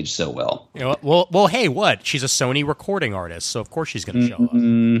doesn't age so well. You know, well, hey, what? She's a Sony recording artist, so of course she's going to show up.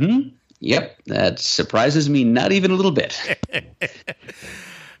 Mm-hmm. Yep, that surprises me not even a little bit.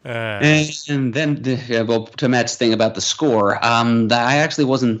 And then, to Matt's thing about the score, I actually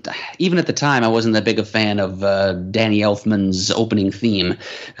wasn't, even at the time, I wasn't that big a fan of Danny Elfman's opening theme,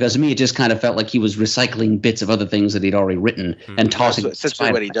 because to me it just kind of felt like he was recycling bits of other things that he'd already written and tossing. That's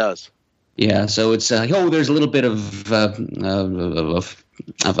essentially what he does. Yeah, so it's there's a little bit of a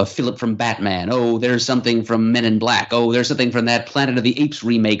Philip from Batman. Oh, there's something from Men in Black. Oh, there's something from that Planet of the Apes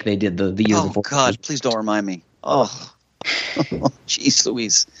remake they did the year before. Oh God, please don't remind me. Oh, jeez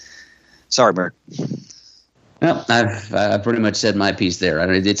Louise. Sorry, Bert. Well, I've pretty much said my piece there.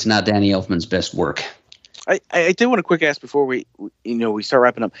 It's not Danny Elfman's best work. I did want to quick ask before we start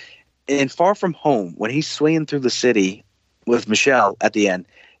wrapping up. In Far From Home, when he's swinging through the city with Michelle at the end,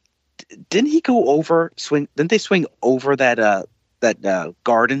 didn't they swing over that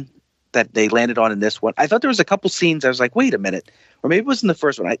garden that they landed on in this one? I thought there was a couple scenes I was like, wait a minute, or maybe it was in the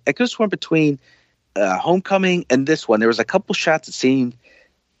first one. I could have sworn between Homecoming and this one, there was a couple shots that seemed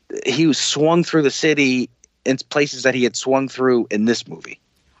he was swung through the city in places that he had swung through in this movie.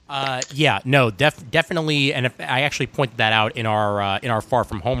 Definitely, and I actually pointed that out in our Far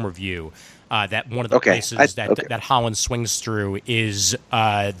From Home review. That one of the places that Holland swings through is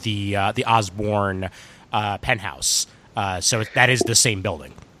the Osborne penthouse. So that is the same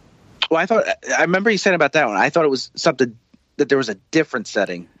building. Well, I remember you saying about that one. I thought it was something that there was a different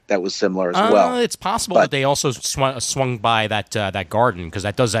setting that was similar as well. It's possible that they also swung by that garden, because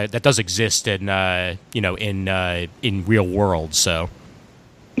that does exist in in real world. So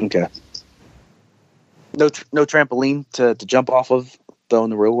okay, no trampoline to jump off of though in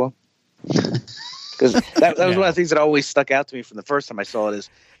the real world. Because that was one of the things that always stuck out to me from the first time I saw it. Is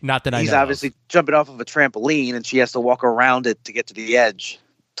not that he's obviously jumping off of a trampoline, and she has to walk around it to get to the edge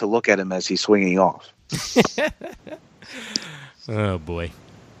to look at him as he's swinging off. Oh boy.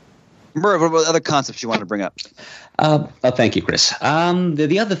 Murray, what other concepts you want to bring up? Thank you, Chris.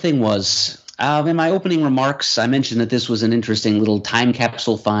 The other thing was, in my opening remarks, I mentioned that this was an interesting little time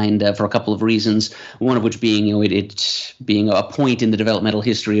capsule find for a couple of reasons. One of which being, it being a point in the developmental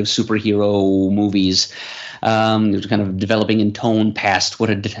history of superhero movies. It was kind of developing in tone past what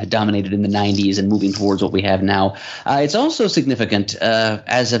had dominated in the 90s and moving towards what we have now. It's also significant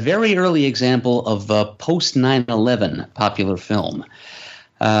as a very early example of a post 9/11 popular film.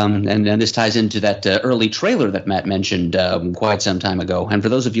 And this ties into that early trailer that Matt mentioned quite some time ago. And for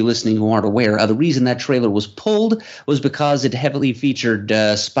those of you listening who aren't aware, the reason that trailer was pulled was because it heavily featured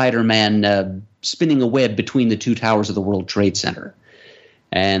Spider-Man spinning a web between the two towers of the World Trade Center.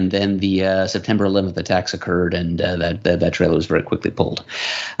 And then the September 11th attacks occurred, and that trailer was very quickly pulled.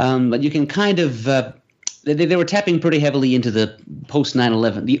 But you can kind of they were tapping pretty heavily into the post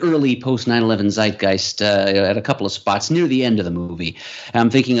 9/11, the early post 9/11 zeitgeist at a couple of spots near the end of the movie. I'm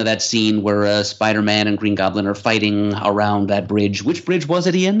thinking of that scene where Spider-Man and Green Goblin are fighting around that bridge. Which bridge was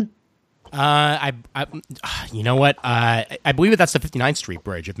it, Ian? You know what? I believe that's the 59th Street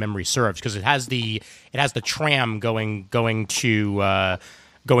Bridge, if memory serves, because it has the tram going to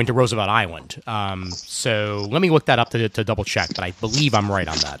Roosevelt Island. So let me look that up to double check, but I believe I'm right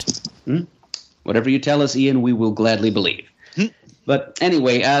on that. Whatever you tell us, Ian, we will gladly believe. But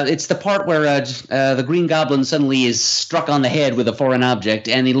anyway, it's the part where the Green Goblin suddenly is struck on the head with a foreign object,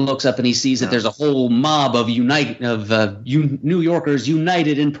 and he looks up and he sees that there's a whole mob of New Yorkers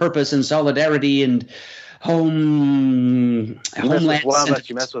united in purpose and solidarity and homeland. One of us,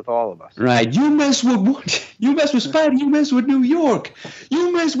 you mess with all of us. Right. You mess with Spidey, you mess with New York.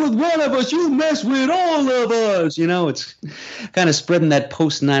 You mess with one of us, you mess with all of us. It's kind of spreading that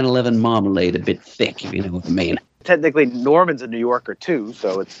post 9/11 marmalade a bit thick, if you know what I mean. Technically, Norman's a New Yorker too,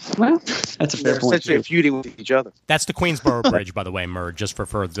 so that's a fair point. Essentially feuding with each other. That's the Queensboro Bridge, by the way, Murr, just for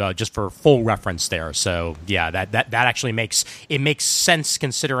full reference there. So yeah, that actually makes sense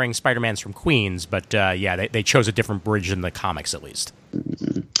considering Spider-Man's from Queens, but they chose a different bridge in the comics at least.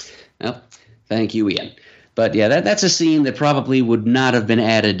 Mm-hmm. Well, thank you, Ian. But yeah, that's a scene that probably would not have been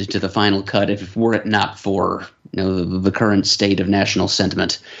added to the final cut were it not for the current state of national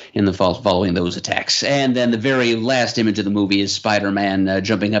sentiment in the fall following those attacks. And then the very last image of the movie is Spider-Man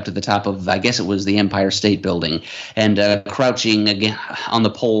jumping up to the top of, I guess it was the Empire State Building, and crouching again on the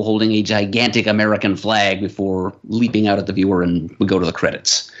pole holding a gigantic American flag before leaping out at the viewer, and we go to the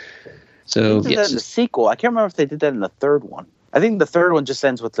credits. So they did that in the sequel. I can't remember if they did that in the third one. I think the third one just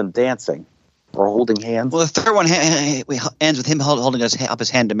ends with them dancing or holding hands. Well, the third one ends with him holding up his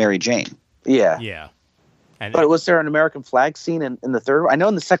hand to Mary Jane. Yeah. Yeah. But was there an American flag scene in the third one? I know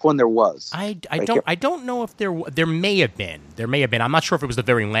in the second one there was. I don't know if there may have been. I'm not sure if it was the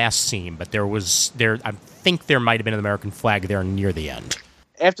very last scene, but I think there might have been an American flag there near the end.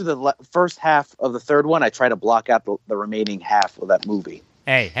 After the first half of the third one, I try to block out the remaining half of that movie.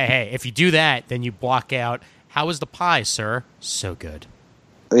 Hey! If you do that, then you block out. How is the pie, sir? So good.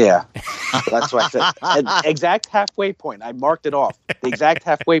 Yeah, that's what I said. An exact halfway point. I marked it off. The exact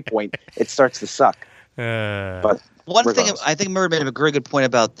halfway point, it starts to suck. But one thing I think Murd made a very good point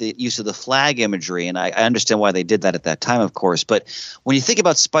about the use of the flag imagery, and I understand why they did that at that time, of course. But when you think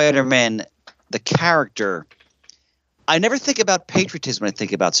about Spider-Man, the character, I never think about patriotism when I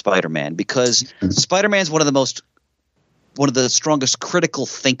think about Spider-Man, because Spider-Man is one of the strongest critical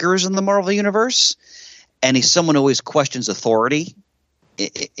thinkers in the Marvel universe, and he's someone who always questions authority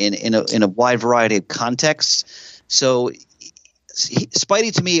in a wide variety of contexts. So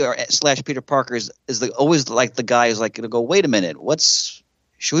Spidey to me / Peter Parker is always like the guy who's like going to go, wait a minute,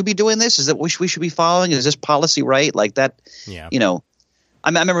 should we be doing this? Is that what we should be following? Is this policy right? Like that, yeah. I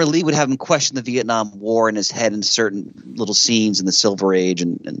remember Lee would have him question the Vietnam War in his head in certain little scenes in the Silver Age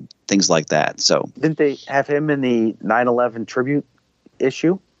and things like that. So didn't they have him in the 9/11 tribute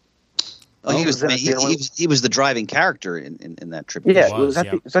issue? Oh, he was the driving character in that tribute. Yeah, was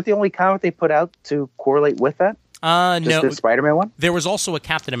that the only comic they put out to correlate with that? No, the Spider-Man one. There was also a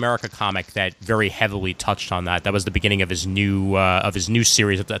Captain America comic that very heavily touched on that. That was the beginning of his new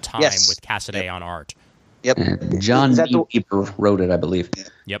series at that time with Cassidy on art. Yep, John Eber wrote it, I believe.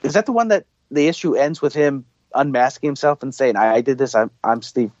 Yep. Is that the one that the issue ends with him unmasking himself and saying, "I did this. I'm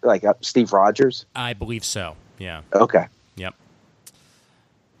Steve, Steve Rogers"? I believe so. Yeah. Okay. Yep.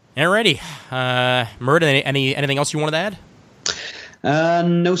 Alrighty, Murd, anything else you wanted to add?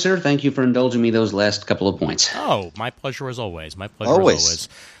 No, sir. Thank you for indulging me those last couple of points. Oh, my pleasure as always. Well,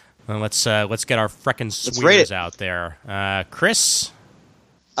 let's get our freckin' swears out there. Chris?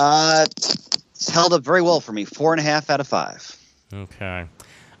 It's held up very well for me. 4.5 out of 5. Okay.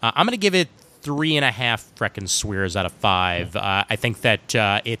 I'm going to give it 3.5 freckin' swears out of 5. I think that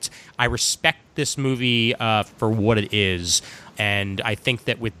I respect this movie for what it is. And I think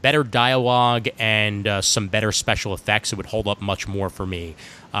that with better dialogue and some better special effects, it would hold up much more for me.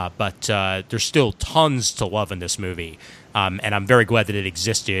 But there's still tons to love in this movie. And I'm very glad that it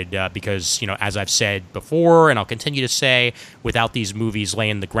existed because, as I've said before, and I'll continue to say, without these movies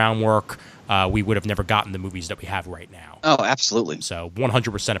laying the groundwork, we would have never gotten the movies that we have right now. Oh, absolutely. So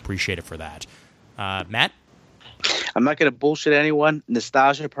 100% appreciated for that. Matt? I'm not going to bullshit anyone.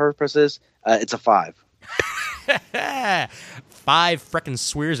 Nostalgia purposes, it's a 5. 5 frickin'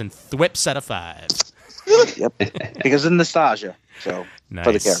 swears and thwips out of 5. Yep, because of nostalgia. So nice.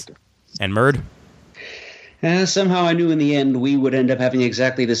 For the character. And Murd? Somehow I knew in the end we would end up having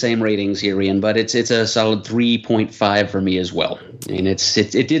exactly the same ratings here, Ian, but it's a solid 3.5 for me as well. I mean,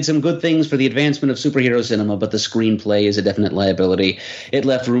 it did some good things for the advancement of superhero cinema, but the screenplay is a definite liability. It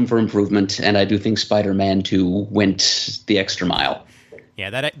left room for improvement, and I do think Spider-Man 2 went the extra mile. Yeah,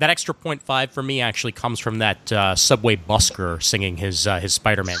 that extra 0.5 for me actually comes from that subway busker singing his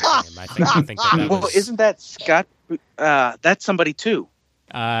Spider-Man theme. I think that well, was... isn't that Scott? That's somebody too.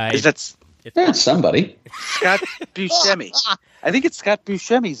 That's somebody. Scott Buscemi. I think it's Scott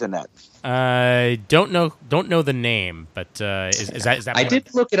Buscemi's in that. Don't know the name, but is that? I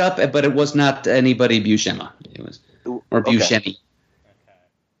did look it up, but it was not anybody Buscema. It was Buscemi. Okay.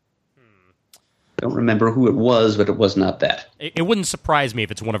 Don't remember who it was, but it was not that. It wouldn't surprise me if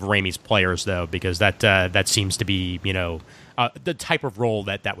it's one of Raimi's players, though, because that seems to be the type of role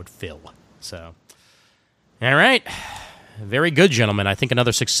that would fill. So, all right, very good, gentlemen. I think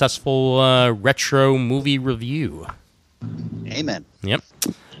another successful retro movie review. Amen. Yep.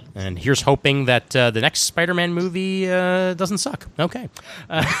 And here's hoping that the next Spider-Man movie doesn't suck. Okay.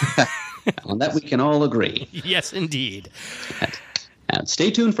 On that we can all agree. Yes, indeed. And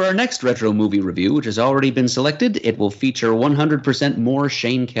stay tuned for our next retro movie review, which has already been selected. It will feature 100% more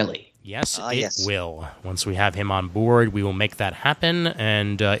Shane Kelly. Yes, it will. Once we have him on board, we will make that happen,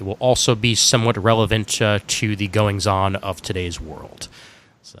 and it will also be somewhat relevant to the goings-on of today's world.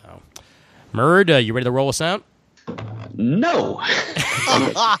 So, Murd, you ready to roll us out? No.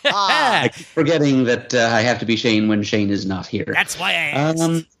 I keep forgetting that I have to be Shane when Shane is not here. That's why I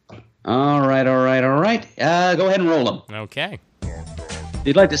asked. All right. Go ahead and roll them. Okay. If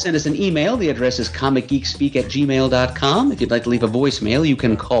you'd like to send us an email, the address is comicgeekspeak@gmail.com. If you'd like to leave a voicemail, you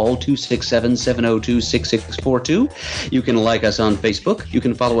can call 267-702-6642. You can like us on Facebook. You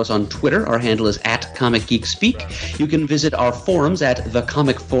can follow us on Twitter. Our handle is @comicgeekspeak. You can visit our forums at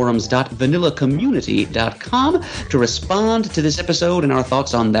thecomicforums.vanillacommunity.com to respond to this episode and our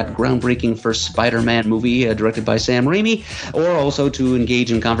thoughts on that groundbreaking first Spider-Man movie directed by Sam Raimi, or also to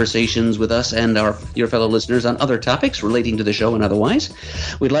engage in conversations with us and your fellow listeners on other topics relating to the show and otherwise.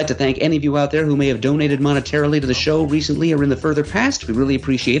 We'd like to thank any of you out there who may have donated monetarily to the show recently or in the further past. We really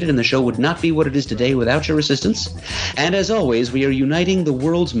appreciate it, and the show would not be what it is today without your assistance. And as always, we are uniting the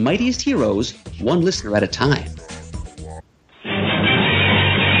world's mightiest heroes, one listener at a time.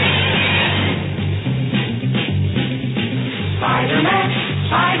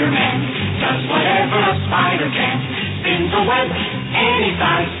 Spider-Man, does whatever a spider can. Spins a web any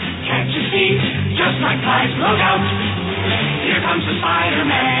size, catches thieves just like flies. Look out, here comes the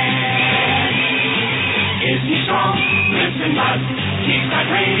Spider-Man. Is he strong? Lives in blood. He's got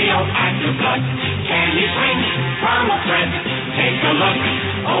radioactive blood. Can he swing from a thread? Take a look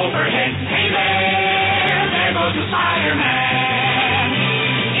overhead. Hey there goes the Spider-Man.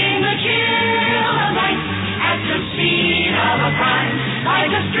 In the chill of night, at the scene of a crime,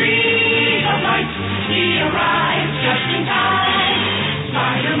 like a streak of light, he arrives just in time.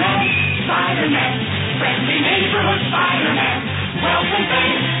 Spider-Man, Spider-Man, friendly neighborhood Spider-Man. Wealth and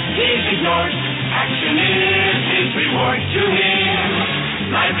fame, he's ignored. Action is his reward to him.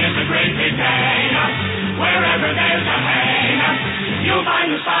 Life is a great big hang-up. Wherever there's a hang-up, you'll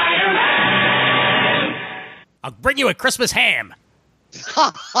find the Spider-Man. I'll bring you a Christmas ham.